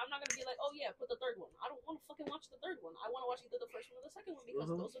 3, I'm not gonna be like, oh yeah, put the third one. I don't want to fucking watch the third one. I want to watch either the first one or the second one because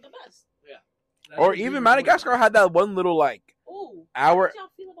those are the best. that's Or what even you- Madagascar had that one little like Ooh, Hour- how did y'all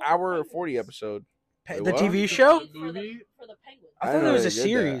feel about hour the 40 penguins? episode. The what? TV show? For the- Movie? for the penguins. I I thought know it was they a did that.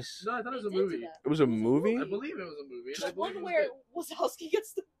 series. No, I thought it was They a did do movie. that. It was a movie? I believe it was a movie. The I believe one it was where Wazowski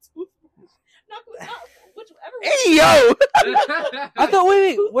gets the toothbrush. Not whichever. Hey yo! good. I thought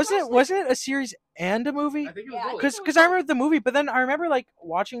wait, wasn't it a series and a movie? I think it Yeah, I was think both. Because I remember the movie, but then I remember like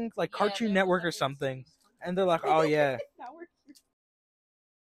watching like Yeah, Cartoon there was Network or definitely something, series. and they're like, oh yeah. Now we're-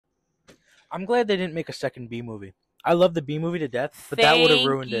 I'm glad they didn't make a second B movie. I love the B movie to death, but that would have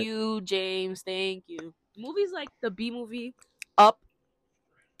ruined it. Thank you, James. Thank you. Movies like the B movie, Up.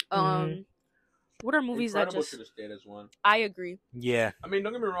 What are movies that Incredible just? should have stayed as one. I agree, Yeah, I mean,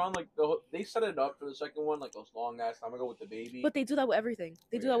 don't get me wrong. Like they set it up for the second one, like those long ass time ago with the baby. but they do that with everything.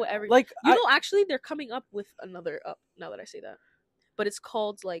 They do that with everything. like You know, actually, they're coming up with another Up. Now that I say that, but it's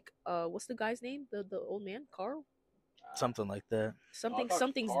called like what's the guy's name? The old man, Carl. something like that.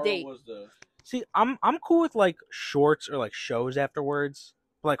 Something's date. See, I'm cool with like shorts or like shows afterwards,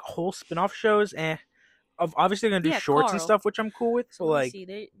 but like whole spin-off shows. Obviously they're gonna do Yeah, shorts and Carl. stuff, which I'm cool with. So But let me like,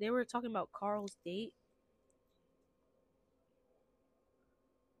 see. They were talking about Carl's date.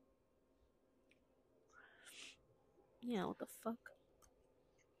 Yeah, what the fuck?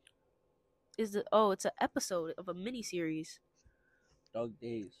 Is it? Oh, it's an episode of a mini series. Dog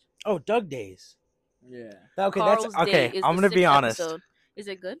Days. oh, Doug Days. Yeah. Okay, Carl's that's okay. Date is I'm the gonna be 6th honest. episode. Is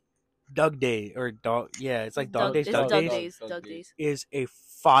it good? Doug Day or Dog, yeah, it's like Dog Days. It's Doug Doug Days Days. Doug Doug Days. Days. is a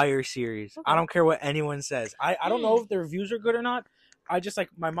fire series. Okay. I don't care what anyone says. I don't know if the reviews are good or not. I just like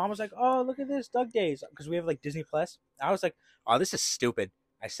my mom was like, "Oh, look at this Doug Days," because we have like Disney Plus. I was like, "Oh, this is stupid."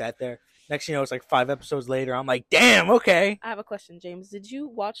 I sat there. Next, thing you know, it's like 5 episodes later. I'm like, "Damn, okay." I have a question, James. Did you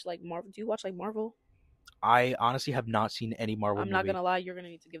watch like Marvel? Do you watch like Marvel? I honestly have not seen any Marvel I'm movie. not gonna lie. You're gonna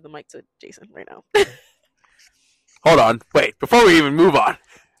need to give the mic to Jason right now. Hold on. Wait. Before we even move on,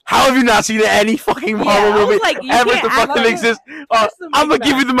 how have you not seen any fucking Marvel I was movie like, you ever can't to act fucking like- exist? Pass the I'm mic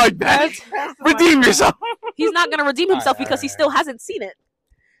gonna give you the mic back. Redeem yourself. He's not gonna redeem himself Alright, because he alright. still hasn't seen it.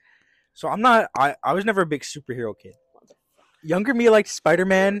 So I'm not. I was never a big superhero kid. Younger me liked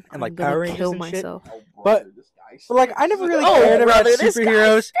Spider-Man and like I'm gonna Power Rangers kill and myself. But like I never really Oh, cared about brother, this guy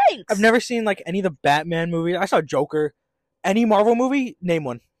superheroes. stinks. I've never seen like any of the Batman movies. I saw Joker. Any Marvel movie? Name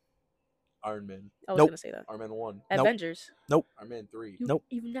one. Iron Man. I was Nope. gonna say that. Iron Man 1. Nope. Avengers. Iron Man 3. Nope.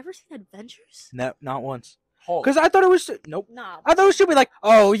 You've never seen Avengers? No, not once. Hulk. Because I thought it was nope. Nah. I thought it was stupid. Like,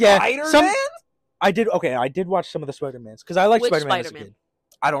 oh yeah, Spider-Man? I did. Okay, I did watch some of the Spider-Mans because I liked Which Spider-Man as a Spider-Man? kid.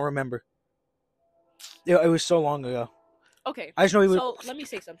 I don't remember. It was so long ago. Okay. I just know he was. So let me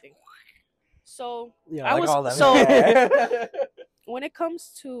say something. So Yeah, I like was- all them. so- when it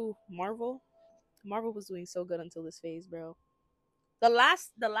comes to Marvel, Marvel was doing so good until this phase, bro. The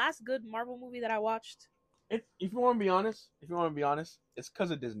last good Marvel movie that I watched. if you want to be honest, it's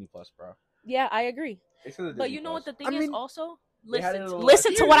because of Disney Plus, bro. Yeah, I agree. It's 'cause of But Disney you know what Plus. the thing I is mean, also? they had Listen, it all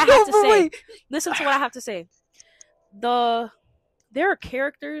listen last to year. what I No, have to but say. wait. Listen to what I have to say. There are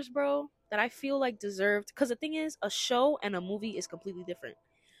characters, bro, that I feel like deserved. Because the thing is, a show and a movie is completely different.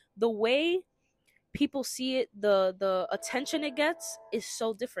 The way people see it, the attention it gets is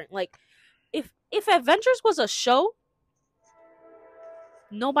so different. Like, if Avengers was a show,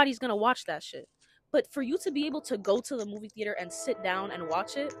 nobody's gonna watch that shit. But for you to be able to go to the movie theater and sit down and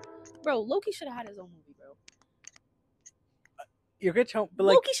watch it, bro, Loki should have had his own movie, bro. You're gonna tell, but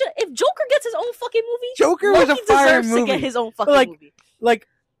like, Loki should. If Joker gets his own fucking movie, Joker Loki was a fire deserves movie. to get his own fucking like, movie. like,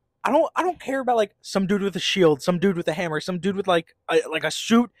 I don't care about like some dude with a shield, some dude with a hammer, some dude with like a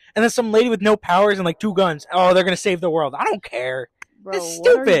suit, and then some lady with no powers and like 2 guns. Oh, they're gonna save the world. I don't care. Bro, it's what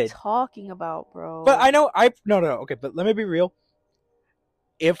are you stupid. talking about, bro? But I know no. Okay, but let me be real.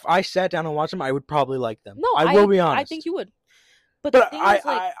 If I sat down and watched them, I would probably like them. no, I will be honest. I think you would. But the But thing I, is,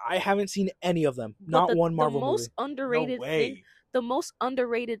 like, I haven't seen any of them. but Not the, one Marvel the most movie. underrated No thing. way. The most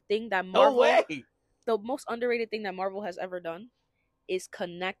underrated thing that No Marvel. way. The most underrated thing that Marvel has ever done is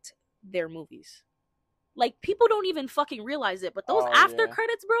connect their movies. Like, people don't even fucking realize it, but those Oh, after yeah.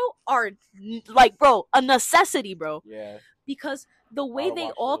 credits, bro, are like, bro, a necessity, bro. Yeah. Because the way I'll they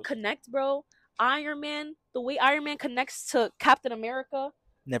watch all those. connect, bro. The way Iron Man connects to Captain America,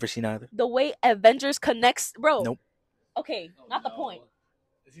 Never seen either. the way Avengers connects, bro. Nope. Okay, not the point.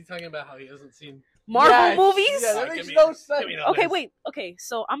 Is he talking about how he hasn't seen Marvel Yes. movies? Yeah, that Give makes me- no give sense. me the Okay, honest. wait. Okay,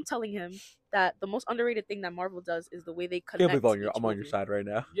 so I'm telling him that the most underrated thing that Marvel does is the way they Can't connect. believe each I'm on your movie. side right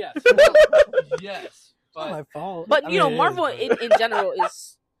now. Yes. yes. It's not my But fault. But I you know, mean, it is, Marvel but in general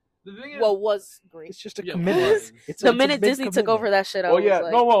is the thing is, was great. it's just a Yeah, commitment. was. It's The it's a minute big Disney took commitment. over that shit, I Well, was yeah,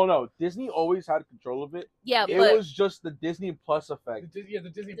 like, no. Disney always had control of it. yeah, It but was just the Disney Plus effect. the Disney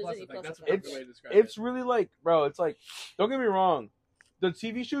Plus Disney effect. Plus That's effect. a good way to describe It's it. really like, bro. It's like, don't get me wrong, the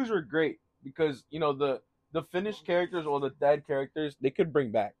TV shows were great because you know the finished characters or the dead characters they could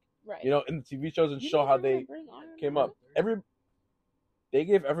bring back. right. You know, in the TV shows and You show know how they're gonna they bring Iron came Man up. They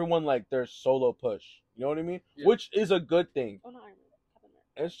gave everyone like their solo push. You know what I mean? Yeah. Which is a good thing. Oh, not Iron Man. Captain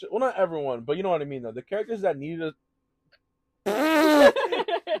America. It's just, well, not everyone, but you know what I mean though. The characters that needed.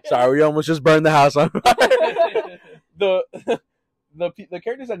 Sorry, we almost just burned the house on. the the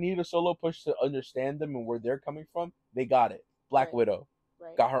characters that needed a solo push to understand them and where they're coming from, they got it. Black Right. Widow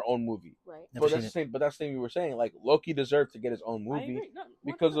Right. got her own movie. Right. Never But seen that's the it. same. But that's the thing we were saying. Like Loki deserved to get his own I movie agree. No,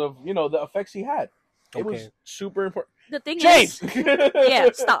 because 100%. of the effects he had. It was Okay. super important. the thing James. is, yeah,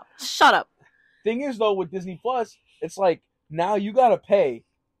 stop, shut up. Thing is though, with Disney Plus, it's like now you gotta pay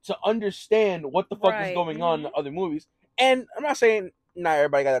to understand what the fuck is Right. going on in the other movies. And I'm not saying not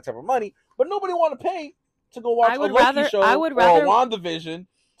everybody got that type of money, but nobody want to pay to go watch I a would Loki rather- show I would or rather- a WandaVision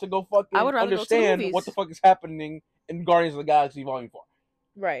to go fucking I would rather go to the understand movies. what the fuck is happening in Guardians of the Galaxy Volume 4.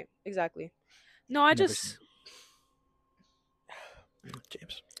 Right. Exactly. No, I Never just seen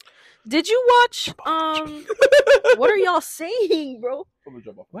James. did you watch? What are y'all saying, bro? Probably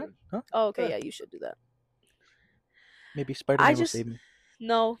jump off the What? bridge. Huh? Oh, okay, yeah, you should do that. Maybe Spider-Man will just- save me.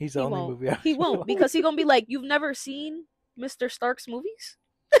 No, He's the he only won't. movie I He actually won't watch. because he gonna be like, "You've never seen Mr. Stark's movies?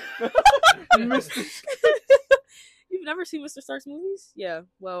 Mr. You've never seen Mr. Stark's movies? Yeah.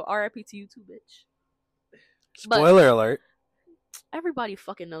 Well, R.I.P. to you too, bitch. But- Spoiler alert. Everybody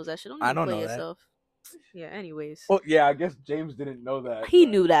fucking knows that shit. Don't I even don't play know that. yourself. Yeah. Anyways, Well, yeah, I guess James didn't know that. he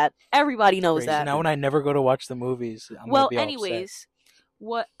knew that. Everybody knows Crazy. that. Now when I never go to watch the movies, I'm Well, gonna be all anyways,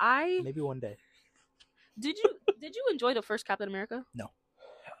 what upset. Maybe one day. did you enjoy the first Captain America? No.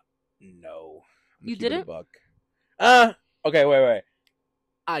 I'm You gonna keep it a didn't? buck. Okay, wait.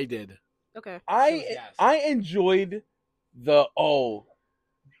 I did. Okay. Yes. I enjoyed the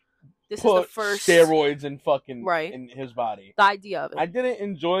This is put the first steroids in fucking Right. in his body. the idea of it. I didn't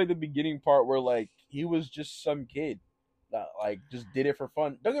enjoy the beginning part where like he was just some kid that like just did it for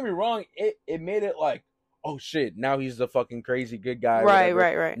fun. Don't get me wrong, it made it like, oh shit, now he's the fucking crazy good guy. right,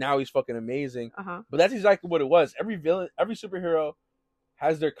 whatever. right. Now he's fucking amazing. Uh-huh. But that's exactly what it was. Every villain, every superhero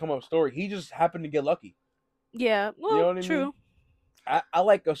has their come up story. He just happened to get lucky. Yeah. Well, know what I true. mean? I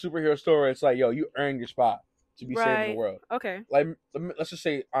like a superhero story. It's like, yo, you earned your spot to be saving Right. the world. Okay. Like, let's just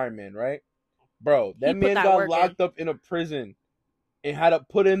say Iron Man, right? Bro, that He put man that got work locked up in a prison and had to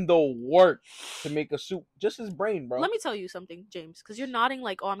put in the work to make a suit. Just his brain, bro. Let me tell you something, James, because you're nodding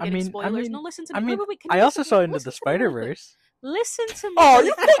like, "Oh, I'm I getting mean- spoilers." I No, mean- listen to me. I mean, wait, can I you also listen saw to me? Into the Listen to me real quick. Spider-Verse. Listen to me. Oh, really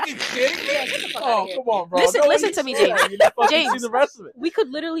you quick. fucking kidding me? Yeah, get the fuck Oh, outta here. come on, bro. Listen- No, listen you to me, said James. it. You didn't fucking James. see the rest of it. We could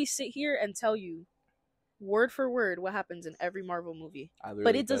literally sit here and tell you, word for word, what happens in every Marvel movie,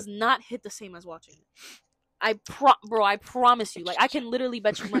 but it does not hit the same as watching it. Bro, I promise you. Like, I can literally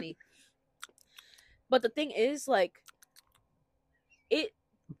bet you money. But the thing is, like,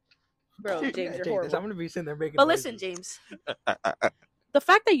 bro, James, you're Take this. horrible. I'm gonna be sitting there making. But listen, noises. James, the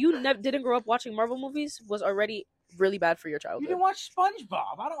fact that you didn't grow up watching Marvel movies was already really bad for your You childhood. didn't watch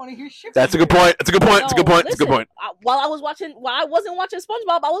SpongeBob. I don't want to hear shit. That's a from good you. point. It's a good point. It's a good No, point. It's a good listen, point. while I wasn't watching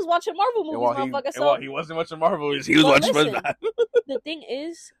SpongeBob, I was watching Marvel movies, motherfucker. So he wasn't watching Marvel movies. He was But watching listen, SpongeBob. the thing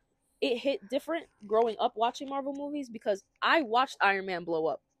is, it hit different growing up watching Marvel movies because I watched Iron Man blow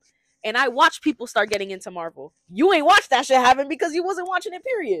up. And I watched people start getting into Marvel. You ain't watched that shit happen because you wasn't watching it,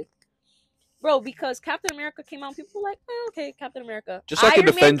 period. Bro, because Captain America came out and people were like, okay, Captain America. Just so I can Iron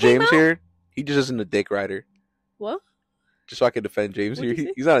Man defend came James out- here, he just isn't a dick rider. What? Just so I can defend James What'd here, you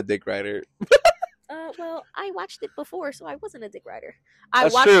say? he's not a dick rider. Well, I watched it before, so I wasn't a dick rider. I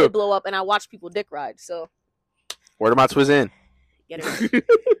That's watched true. it blow up and I watched people dick ride, so Word of my twist in. get it.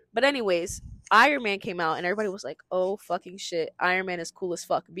 But anyways, Iron Man came out and everybody was like, oh fucking shit, Iron Man is cool as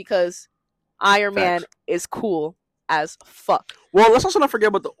fuck because Iron Man Facts. is cool as fuck. Well, let's also not forget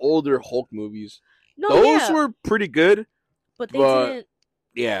about the older Hulk movies. No, Those yeah, were pretty good. but they but- didn't.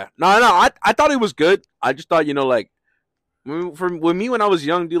 Yeah. No, I thought it was good. I just thought, like, with me when I was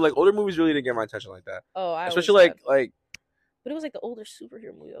young, dude, like, older movies really didn't get my attention like that. Oh, I Especially, always like, had. But it was like the older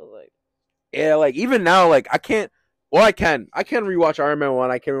superhero movie. I was like, yeah, like, even now, like, I can't. Well, I can rewatch Iron Man 1.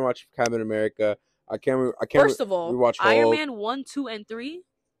 I can rewatch Captain America. I can't first of all, rewatch Iron Hulk. Man 1, 2, and 3,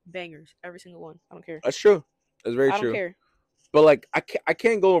 bangers, every single one. I don't care. That's true. That's very I true. don't care. But like I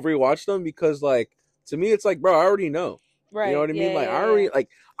can't go and rewatch them because like to me it's like, bro, I already know. Right. You know what I mean? Yeah, Like yeah, I already yeah. like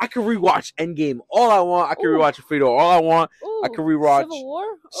I can rewatch Endgame all I want. I can Ooh. rewatch Frito all I want. Ooh, I can rewatch Civil War.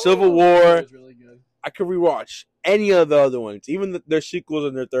 Civil Ooh. War. It was really good. I can rewatch any of the other ones, even their sequels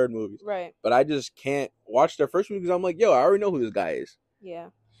and their third movies. Right. But I just can't watch their first movie because I'm like, yo, I already know who this guy is. Yeah.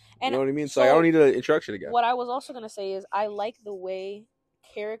 You And know what I mean? So I don't need the introduction again. What I was also gonna say is I like the way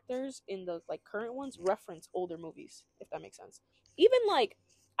characters in the like current ones reference older movies, if that makes sense. Even like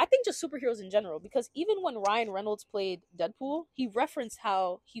I think just superheroes in general, because even when Ryan Reynolds played Deadpool, he referenced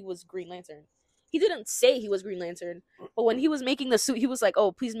how he was Green Lantern. He didn't say he was Green Lantern, but when he was making the suit, he was like,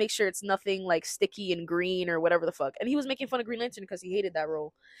 "Oh, please make sure it's nothing like sticky and green or whatever the fuck." And he was making fun of Green Lantern because he hated that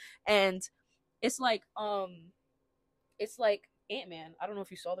role. And it's like Ant-Man. I don't know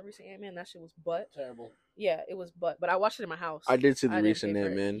if you saw the recent Ant-Man. That shit was butt. Terrible. Yeah, it was butt. But I watched it in my house. I did see the I didn't recent pay for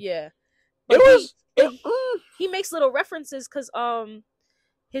it. Ant-Man. Yeah. It But was. he makes little references because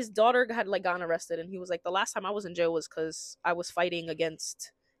his daughter had like gotten arrested, and he was like, the last time I was in jail was because I was fighting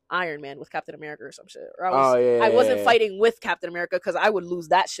against Iron Man with Captain America or some shit. Or I wasn't fighting with Captain America because I would lose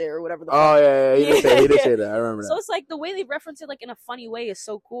that shit or whatever the fuck. Oh yeah, he did say that. I remember So that. it's like the way they reference it like in a funny way is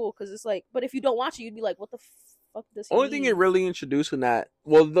so cool because it's like, but if you don't watch it, you'd be like, what the fuck does he Only mean? thing it really introduced in that,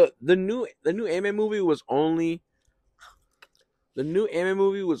 well, the new Ant-Man movie was only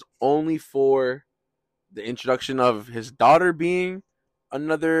for the introduction of his daughter being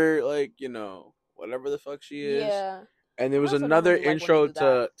another, like, you know, whatever the fuck she is. Yeah. And there was I also don't another really like when intro they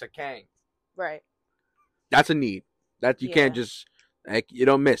do to Kang. Right. That's a need. That you can't just, like, you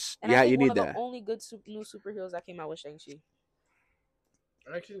don't miss. And Yeah, I think you one need of that. the only good new superheroes that came out was Shang-Chi.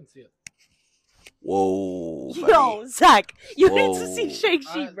 I actually didn't see it. Whoa. Yo, Zach, you need Whoa. to see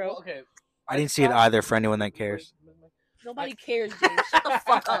Shang-Chi, bro. Well, okay. I didn't see it either. For anyone that cares. Nobody cares, James. Shut the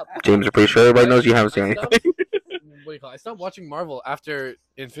fuck up. James, I'm pretty sure everybody knows you haven't seen I anything. stopped, what do you call it? I stopped watching Marvel after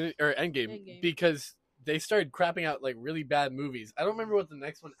Endgame Endgame. because they started crapping out like really bad movies. I don't remember what the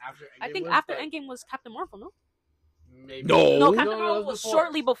next one after Endgame I think was, after but Endgame was Captain Marvel, no? maybe. No. No, Captain it Marvel was before.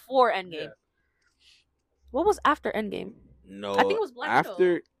 shortly before Endgame. Yeah. What was after Endgame? No. I think it was Black Widow.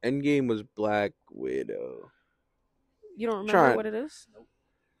 After Endgame was Black Widow. You don't remember Trying- what it is? Nope.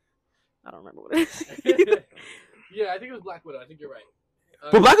 I don't remember what it is. Yeah, I think it was Black Widow. I think you're right.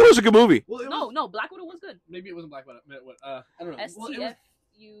 But Black Widow's a good movie. Well, No, Black Widow was good. maybe it wasn't Black Widow. I don't know. STFUIT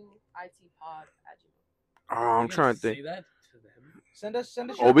pod at Gmail. Oh, I'm trying to think. Say that to them. Send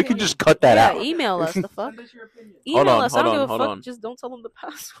us. Oh, we could just cut that Yeah, out. email us. The fuck? Send us your opinion. Email on, us. I don't hold give a on, fuck. hold on. Just don't tell them the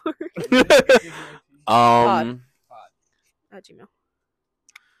password Um, at Gmail.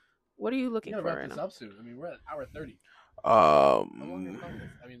 What are you looking We for gotta wrap right this now? up soon. I mean, we're at hour 30. How long is the podcast?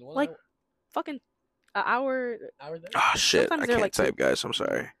 I mean, the one Like, fucking an hour. hour 30? ah, shit. Sometimes I they're can't like type, guys. I'm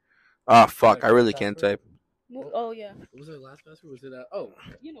sorry. Ah, fuck. I really can't type. Oh yeah, What was our last password? Was it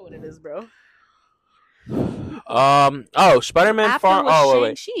you know what it is, bro. Oh, Spider-Man After Far. was Oh,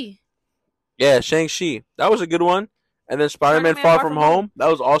 wait. Shang-Chi. Yeah, Shang-Chi. That was a good one. And then Spider-Man Spider-Man Far From Home. That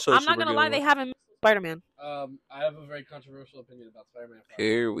was also a I'm not super gonna good lie, one. they haven't Spider-Man. I have a very controversial opinion about Spider-Man.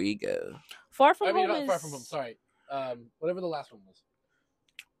 Here we go. Far From I mean, Home not is Far From Home. Sorry. Whatever the last one was.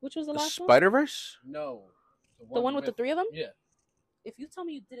 Which was the last one? Spider-Verse? No. The one with the three of them? Yeah. If you tell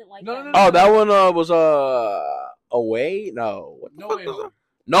me you didn't like No, that, no, Oh, that one was Away? No. What the No fuck Way was Home. that?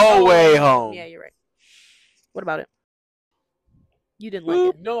 No Way Home. Yeah, you're right. What about it? You didn't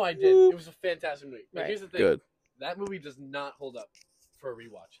like it. No, I did. It was a fantastic movie. But Right. here's the thing. Good. That movie does not hold up for a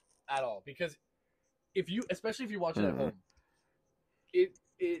rewatch at all. Because especially if you watch it at home, it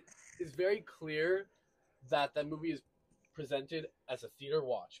is very clear that movie is presented as a theater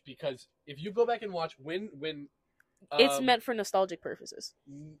watch. Because if you go back and watch when It's meant for nostalgic purposes.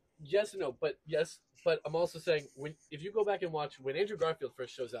 Yes and no, but I'm also saying if you go back and watch when Andrew Garfield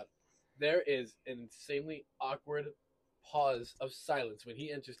first shows up, there is an insanely awkward pause of silence when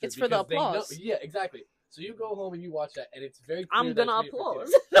he enters. It's for the because they know- applause. Yeah, exactly. So you go home and you watch that, and it's very. Clear I'm that gonna it's made for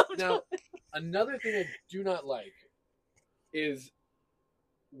applause. theater. No, Now, another thing I do not like is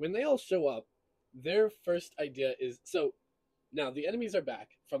when they all show up, their first idea is so. Now the enemies are back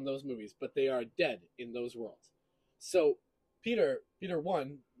from those movies, but they are dead in those worlds. So Peter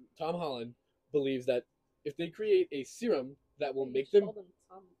 1, Tom Holland believes that if they create a serum that will make them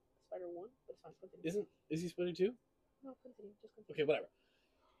is he Spider 2? No, continue. Just continue. Okay, whatever.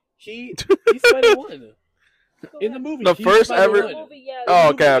 He's Spider 1 in the movie. The he's first Spider ever- 1. Movie, yeah. Oh,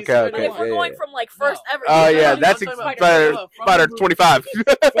 The okay, movie, he's okay, Spider But okay. if we're yeah, going yeah. from like first ever, Oh he's yeah, Spider-Man. that's I'm talking about Spider from the Spider movie. 25.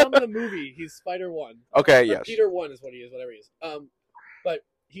 From the movie, he's Spider 1. Okay, Or yes. Peter 1 is what he is, whatever he is. But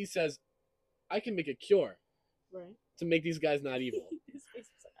he says, I can make a cure Right. to make these guys not evil. His face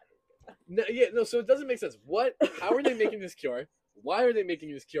was like, I didn't get that. No. So it doesn't make sense. What? How are they making this cure? Why are they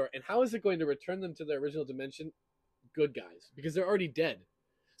making this cure? And how is it going to return them to their original dimension? Good guys, because they're already dead.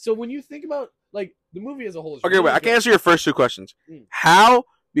 So when you think about like the movie as a whole, is Okay, really wait. I good. can answer your first two questions. How?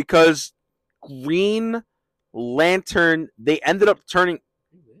 Because Green Lantern, they ended up turning.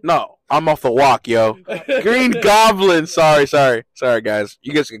 No, I'm off the walk, yo. Green Goblin. Sorry, guys.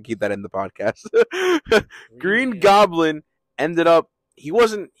 You guys can keep that in the podcast. Green Goblin ended up. He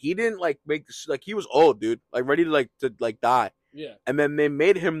didn't like make this, like he was old, dude. Like ready to die. Yeah. And then they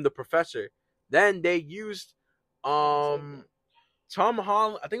made him the professor. Then they used Tom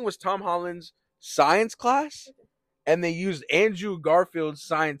Holland. I think it was Tom Holland's science class, and they used Andrew Garfield's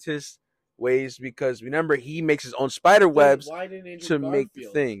scientist ways because remember he makes his own spider webs Why didn't Andrew to Garfield make the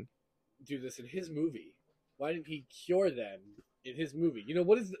thing. do this in his movie? Why didn't he cure them in his movie? You know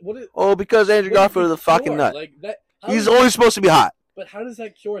what is? Oh, because Andrew Garfield is a fucking nut. Like that. He's only supposed to be hot. But how does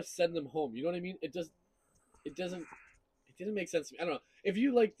that cure send them home? You know what I mean? It didn't make sense to me. I don't know. If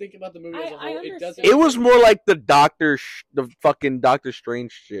you like think about the movie as a whole, it doesn't. It was more like the fucking Doctor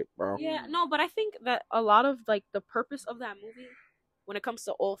Strange shit, bro. Yeah, no, but I think that a lot of like the purpose of that movie, when it comes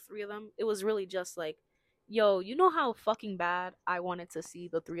to all three of them, it was really just like, yo, you know how fucking bad I wanted to see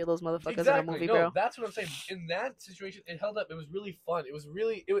the three of those motherfuckers in a movie, bro. That's what I'm saying. In that situation, it held up. It was really fun. It was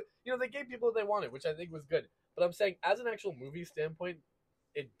they gave people what they wanted, which I think was good. But I'm saying, as an actual movie standpoint,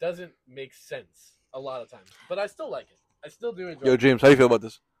 it doesn't make sense a lot of times. But I still like it. I still do enjoy it. Yo, James, how do you feel about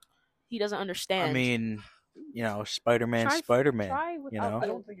this? He doesn't understand. I mean, Spider-Man. Try You without- know, I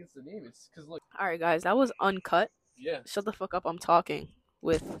don't think it's the name. It's because look. All right, guys, that was uncut. Yeah. Shut the fuck up. I'm talking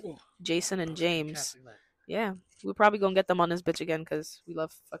with Jason and James. Yeah, we're probably gonna get them on this bitch again because we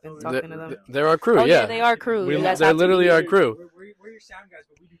love fucking talking to them. They're our crew. Oh yeah, they are crew. You guys they're have to literally be our here. crew. we're your sound guys,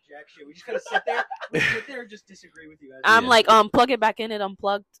 but we do jack shit. We just gotta sit there. We sit there and just disagree with you guys. I'm like, plug it back in. It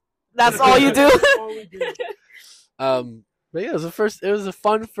unplugged. That's all you do. That's all we do. But yeah, it was a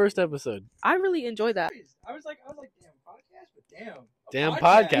fun first episode. I really enjoyed that. I was like, damn podcast, but damn. Damn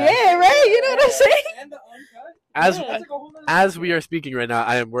podcast. Yeah, right. You know what I'm saying? And the uncut. As Yeah. That's like a whole nother as thing. we are speaking right now,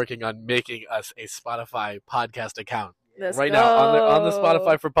 I am working on making us a Spotify podcast account. Let's Right go. now on the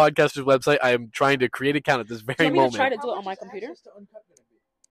Spotify for Podcasters website, I am trying to create an account at this Do you very want me moment. to try to do it on my computer?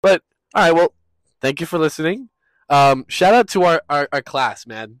 All right, well, thank you for listening. Shout out to our class,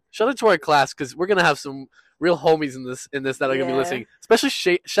 man. Shout out to our class because we're gonna have some real homies in this that are gonna be Yeah. listening.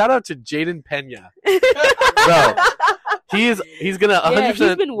 Especially shout out to Jaden Pena. Bro, he's gonna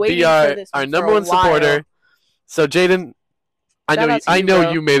 100% been waiting be for our this one number for a one supporter. while. So Jaden, Shout out to I you, know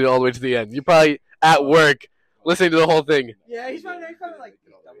bro. you made it all the way to the end. You're probably at work listening to the whole thing. Yeah, he's probably like.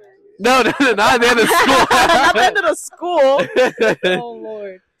 No, not at the end of Not the end of the school. school. Oh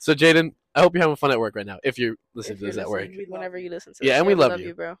Lord. So Jaden, I hope you're having fun at work right now. If you're listening If to this you're at work, listening, whenever you listen to Yeah, this, and we love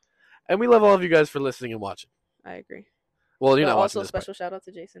you. bro. and we love all of you guys for listening and watching. I agree. Well, you're But not watching also this part. special shout out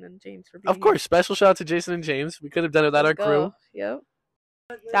to Jason and James for being Of course, special shout out to Jason and James. We could have done it without our Let's crew. go.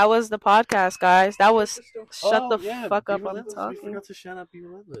 Yep. That was the podcast, guys. That was shut the yeah, fuck Be up. I'm Relentless. We talking. forgot to shout out Be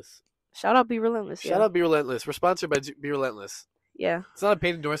Relentless. Shout out, Be Relentless. Shout out Be Relentless. We're sponsored by Be Relentless. Yeah. It's not a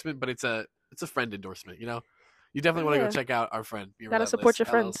paid endorsement, but it's a friend endorsement. You know, you definitely want to Yeah. go check out our friend Be Gotta Relentless support your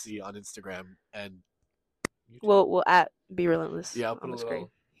friends. LLC on Instagram and YouTube. We'll at Be Relentless. Yeah, I'll put on a the little. screen.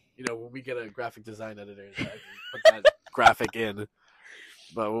 You know, when we get a graphic design editor, I can put that graphic in.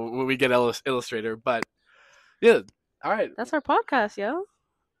 But when we get Illustrator, but yeah, all right. That's our podcast, yo.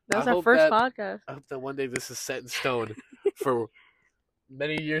 That's I our hope first that- podcast. I hope that one day this is set in stone for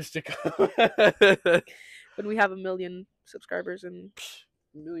many years to come. When we have 1 million subscribers and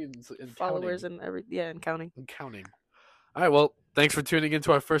Millions and followers counting. and counting. And counting. All right, well, thanks for tuning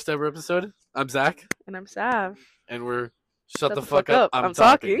into our first ever episode. I'm Zach, And I'm Sav. and we're Shut the fuck up. I'm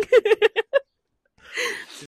talking.